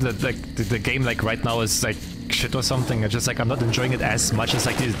even say like the game like right now is like shit or something. It's just like I'm not enjoying it as much as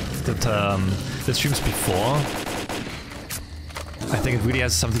like the streams before. I think it really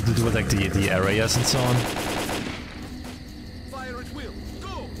has something to do with like the areas and so on. Fire at will.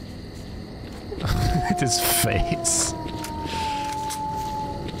 Go. His face.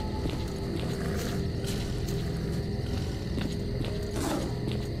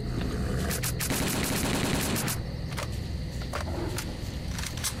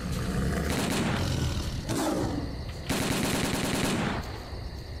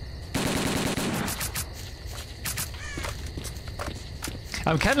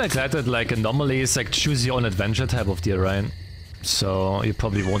 I'm kind of glad that like Anomaly is like choose your own adventure type of deal, right? So you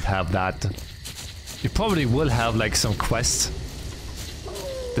probably won't have that. You probably will have like some quests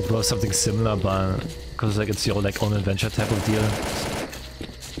that will have something similar, but because like it's your like own adventure type of deal,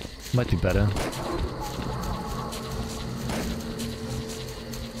 might be better.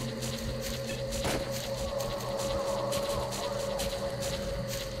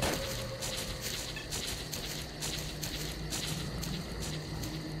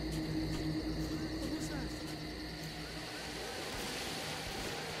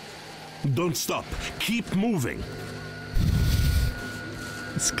 Don't stop. Keep moving.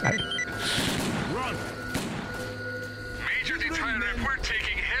 This guy. Run! Major Detrier, we're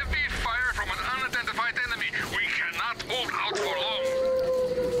taking heavy fire from an unidentified enemy. We cannot hold out for long.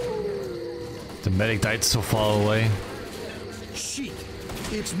 The medic died so far away. Shit!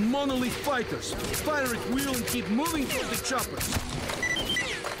 It's monolith fighters. Fire at will and keep moving toward the choppers.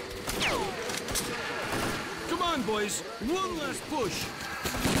 Come on, boys. One last push.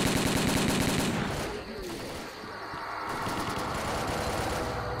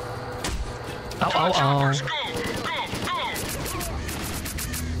 Ow, ow, ow.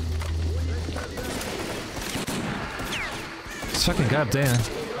 This fucking goddamn.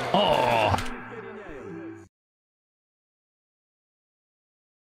 Oh!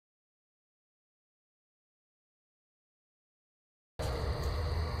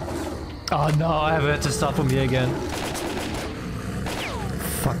 Oh no, I have it to start from here again.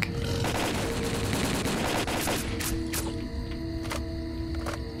 Fuck.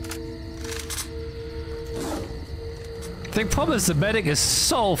 The problem is the medic is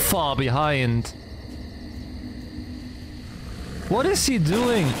so far behind. What is he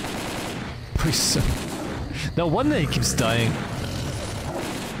doing? No wonder he keeps dying.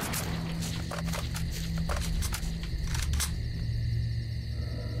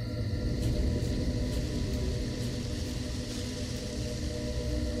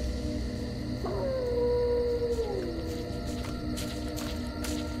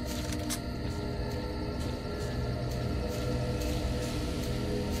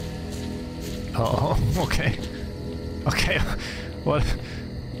 Okay. Okay. What?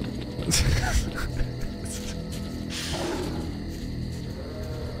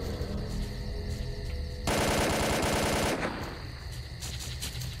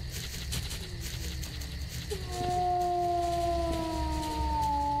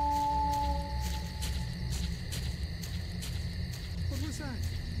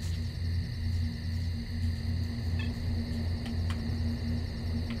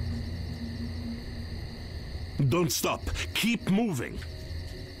 Don't stop. Keep moving.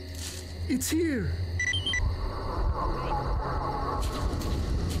 It's here.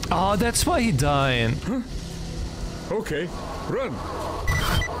 Oh, that's why he died. Huh? Okay, run.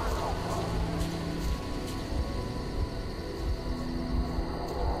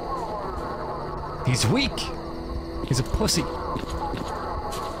 He's weak. He's a pussy.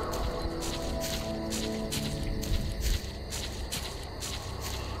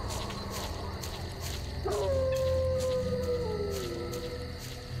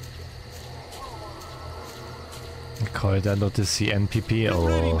 Call that not the CNPP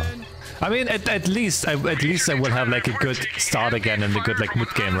or... I mean, at least I will have like a good start again and a good like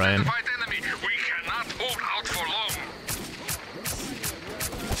mid game, right?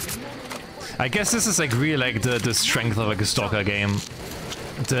 I guess this is like really like the strength of like a stalker game.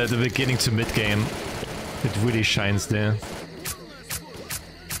 The beginning to mid game, it really shines there.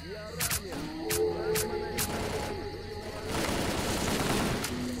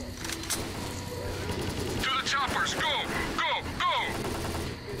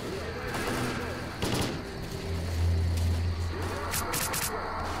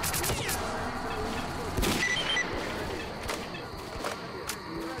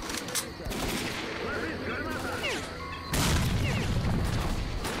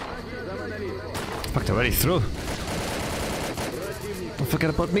 Fuck, they're already through. Don't forget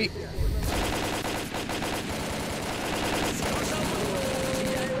about me.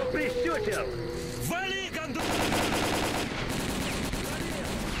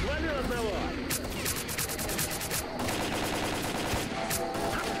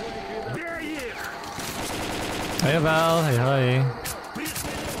 Hey Val, hey hi.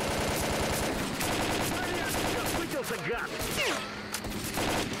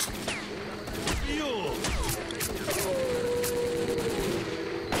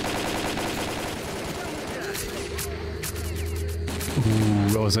 Ooh,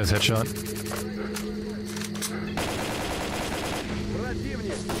 that was a nice headshot.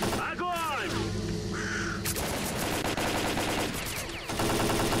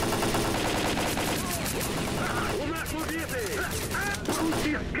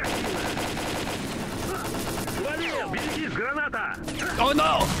 Oh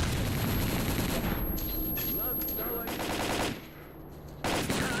no!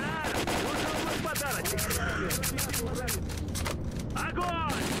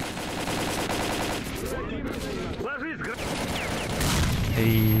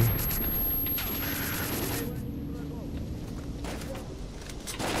 Hey.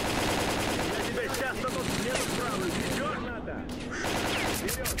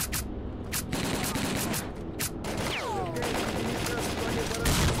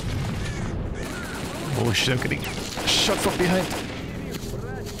 Oh shit, I'm getting shot from behind.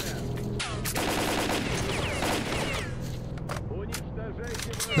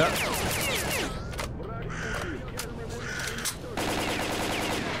 No.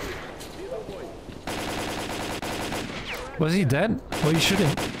 Was he dead? Or are you shooting?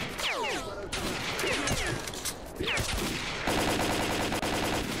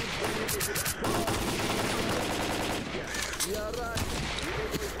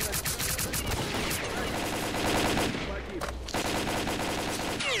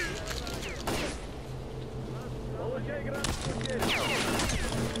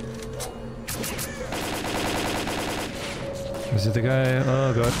 Is it the guy?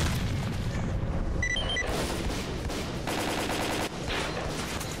 Oh god.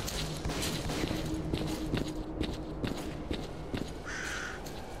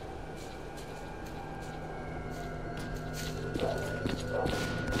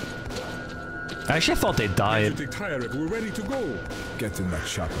 I actually thought they died. S.T.A.L.K.E.R, we're ready to go. Get in that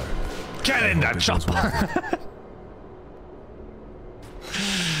chopper. Get in that chopper!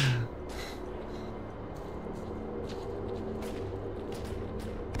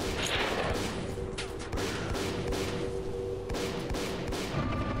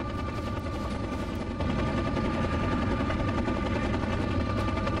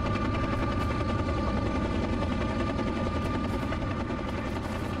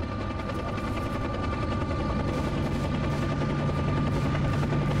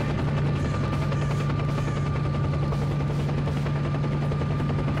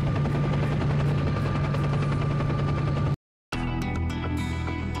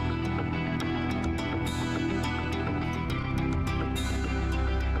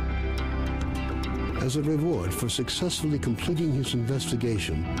 As a reward for successfully completing his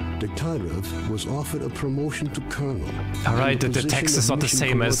investigation, S.T.A.L.K.E.R was offered a promotion to colonel. Alright, the text is not the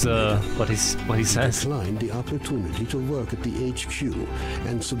same as what he says. He declined the opportunity to work at the HQ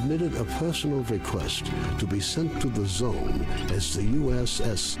and submitted a personal request to be sent to the zone as the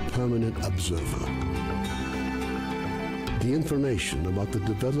USS Permanent Observer. The information about the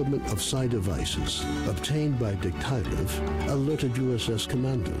development of psi devices obtained by S.T.A.L.K.E.R alerted USS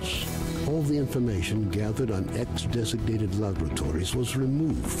commanders. All the information gathered on X-designated laboratories was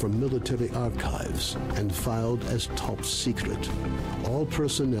removed from military archives and filed as top secret. All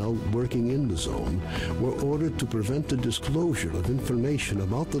personnel working in the zone were ordered to prevent the disclosure of information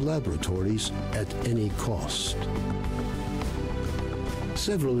about the laboratories at any cost.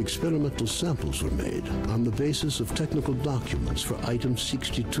 Several experimental samples were made on the basis of technical documents for Item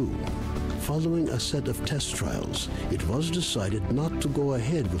 62. Following a set of test trials, it was decided not to go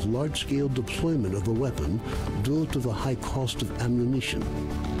ahead with large-scale deployment of the weapon due to the high cost of ammunition.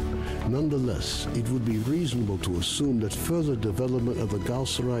 Nonetheless, it would be reasonable to assume that further development of the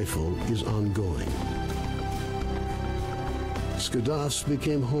Gauss rifle is ongoing. Skadovsk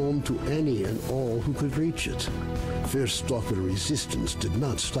became home to any and all who could reach it. Fierce stalker resistance did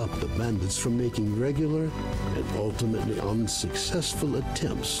not stop the bandits from making regular and ultimately unsuccessful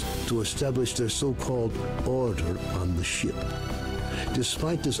attempts to establish their so-called order on the ship.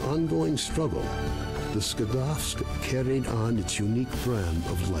 Despite this ongoing struggle, the Skadovsk carried on its unique brand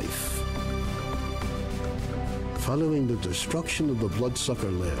of life. Following the destruction of the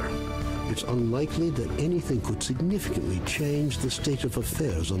Bloodsucker Lair, it's unlikely that anything could significantly change the state of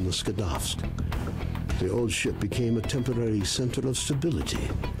affairs on the Skadovsk. The old ship became a temporary center of stability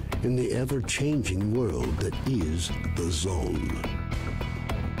in the ever-changing world that is the Zone.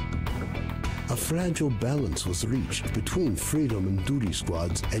 A fragile balance was reached between freedom and duty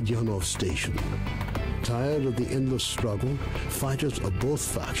squads at Yanov Station. Tired of the endless struggle, fighters of both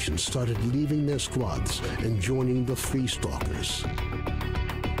factions started leaving their squads and joining the Free Stalkers.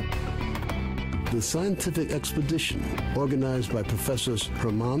 The scientific expedition, organized by Professors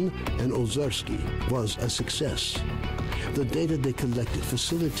Herman and Ozerski, was a success. The data they collected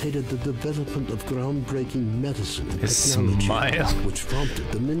facilitated the development of groundbreaking medicine and technology, which prompted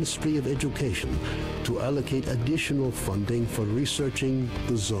the Ministry of Education to allocate additional funding for researching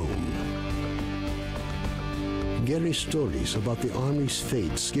the Zone. Gary's stories about the Army's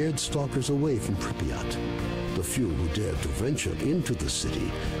fate scared stalkers away from Pripyat. The few who dared to venture into the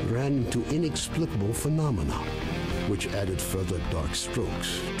city ran into inexplicable phenomena, which added further dark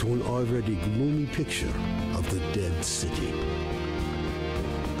strokes to an already gloomy picture of the dead city.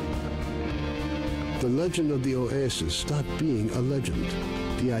 The legend of the Oasis stopped being a legend.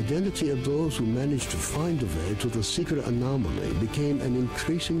 The identity of those who managed to find the way to the secret anomaly became an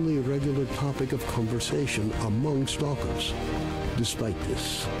increasingly regular topic of conversation among stalkers. Despite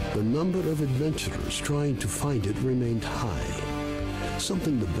this, the number of adventurers trying to find it remained high,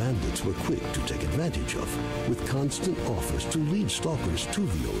 something the bandits were quick to take advantage of, with constant offers to lead stalkers to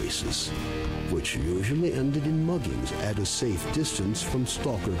the Oasis, which usually ended in muggings at a safe distance from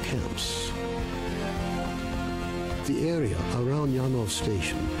stalker camps. The area around Yanov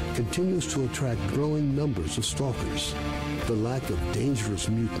Station continues to attract growing numbers of stalkers. The lack of dangerous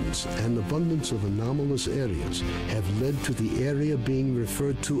mutants and abundance of anomalous areas have led to the area being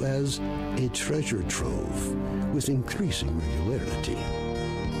referred to as a treasure trove, with increasing regularity.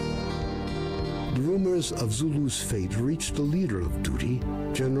 Rumors of Zulu's fate reached the leader of duty,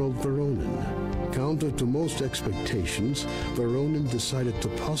 General Voronin. Counter to most expectations, Voronin decided to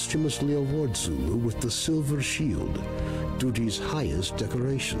posthumously award Zulu with the Silver Shield, duty's highest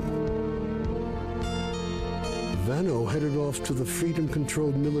decoration. Vano headed off to the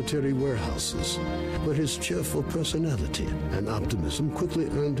freedom-controlled military warehouses, but his cheerful personality and optimism quickly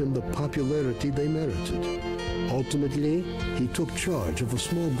earned him the popularity they merited. Ultimately, he took charge of a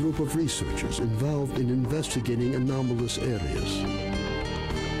small group of researchers involved in investigating anomalous areas.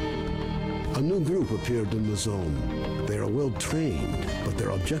 A new group appeared in the Zone. They are well-trained, but their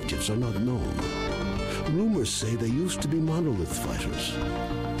objectives are not known. Rumors say they used to be monolith fighters.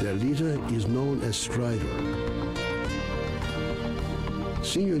 Their leader is known as Strider.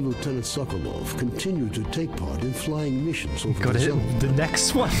 Senior Lieutenant Sokolov continued to take part in flying missions over the Zone. The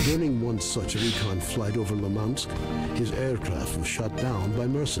next one. During one such recon flight over Limansk, his aircraft was shot down by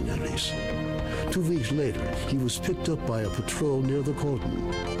mercenaries. 2 weeks later, he was picked up by a patrol near the cordon.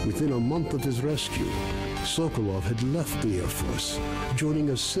 Within a month of his rescue, Sokolov had left the Air Force, joining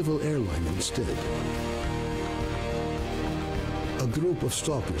a civil airline instead. a group of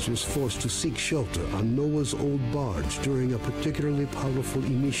stalkers was forced to seek shelter on Noah's old barge during a particularly powerful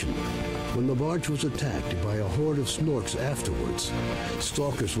emission. When the barge was attacked by a horde of snorks afterwards,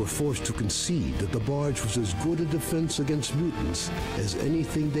 stalkers were forced to concede that the barge was as good a defense against mutants as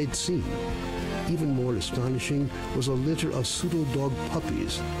anything they'd seen. Even more astonishing was a litter of pseudo-dog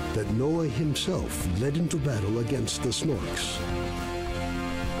puppies that Noah himself led into battle against the snorks.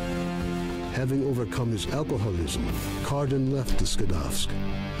 Having overcome his alcoholism, Carden left the Skadovsk.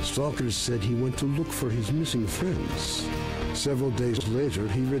 Stalkers said he went to look for his missing friends. Several days later,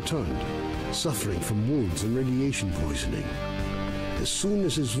 he returned, suffering from wounds and radiation poisoning. As soon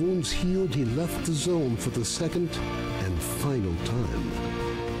as his wounds healed, he left the zone for the second and final time.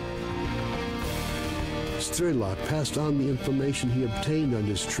 S.T.A.L.K.E.R passed on the information he obtained on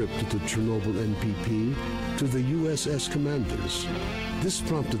his trip to the Chernobyl NPP to the USS commanders. This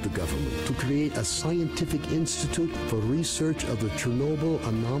prompted the government to create a scientific institute for research of the Chernobyl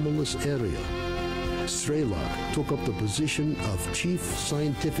anomalous area. S.T.A.L.K.E.R took up the position of chief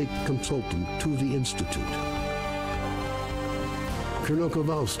scientific consultant to the institute. Colonel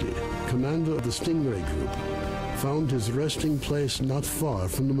Kowalski, commander of the Stingray Group, found his resting place not far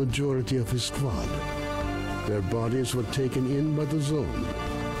from the majority of his squad. Their bodies were taken in by the zone,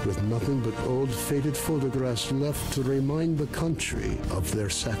 with nothing but old faded photographs left to remind the country of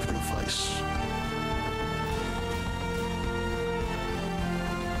their sacrifice.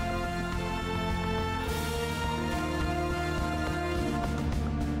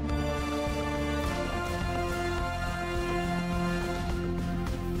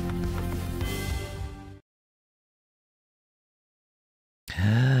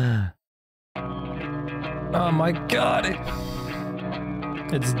 Oh my god,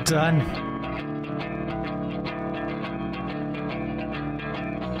 it's done.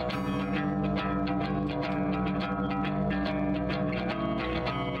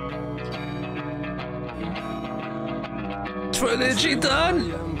 Trilogy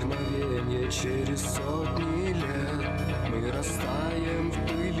done.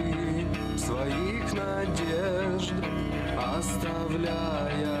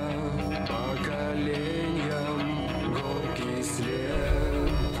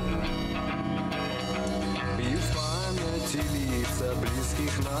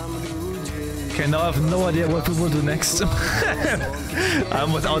 Okay, now I have no idea what we will do next.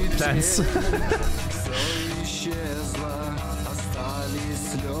 I'm without plans.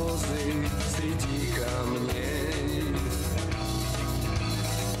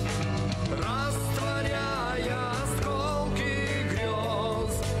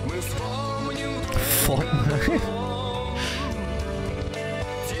 Fortnite.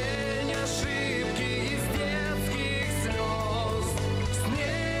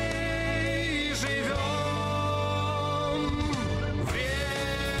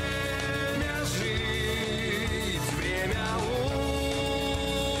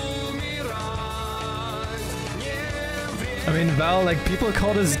 I mean, Val, like, people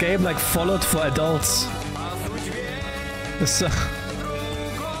call this game like Fallout for adults. So...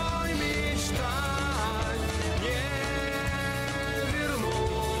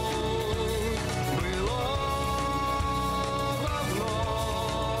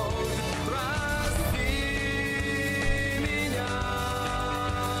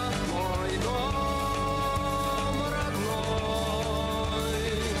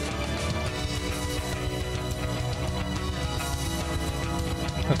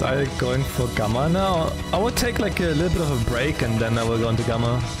 But are you going for Gamma now? I would take like a little bit of a break and then I will go into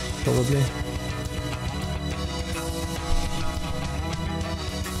Gamma, probably.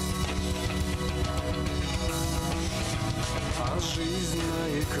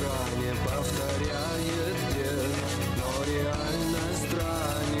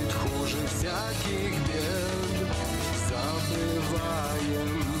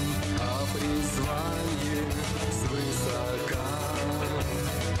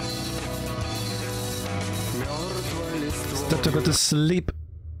 Stop to go to sleep.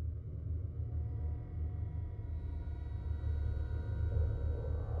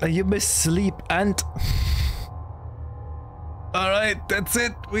 You miss sleep and... Alright, that's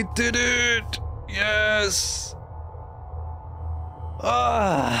it. We did it. Yes.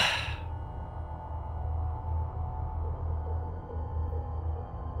 Ah.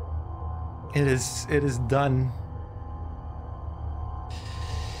 It is done.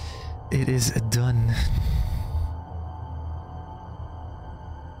 It is done.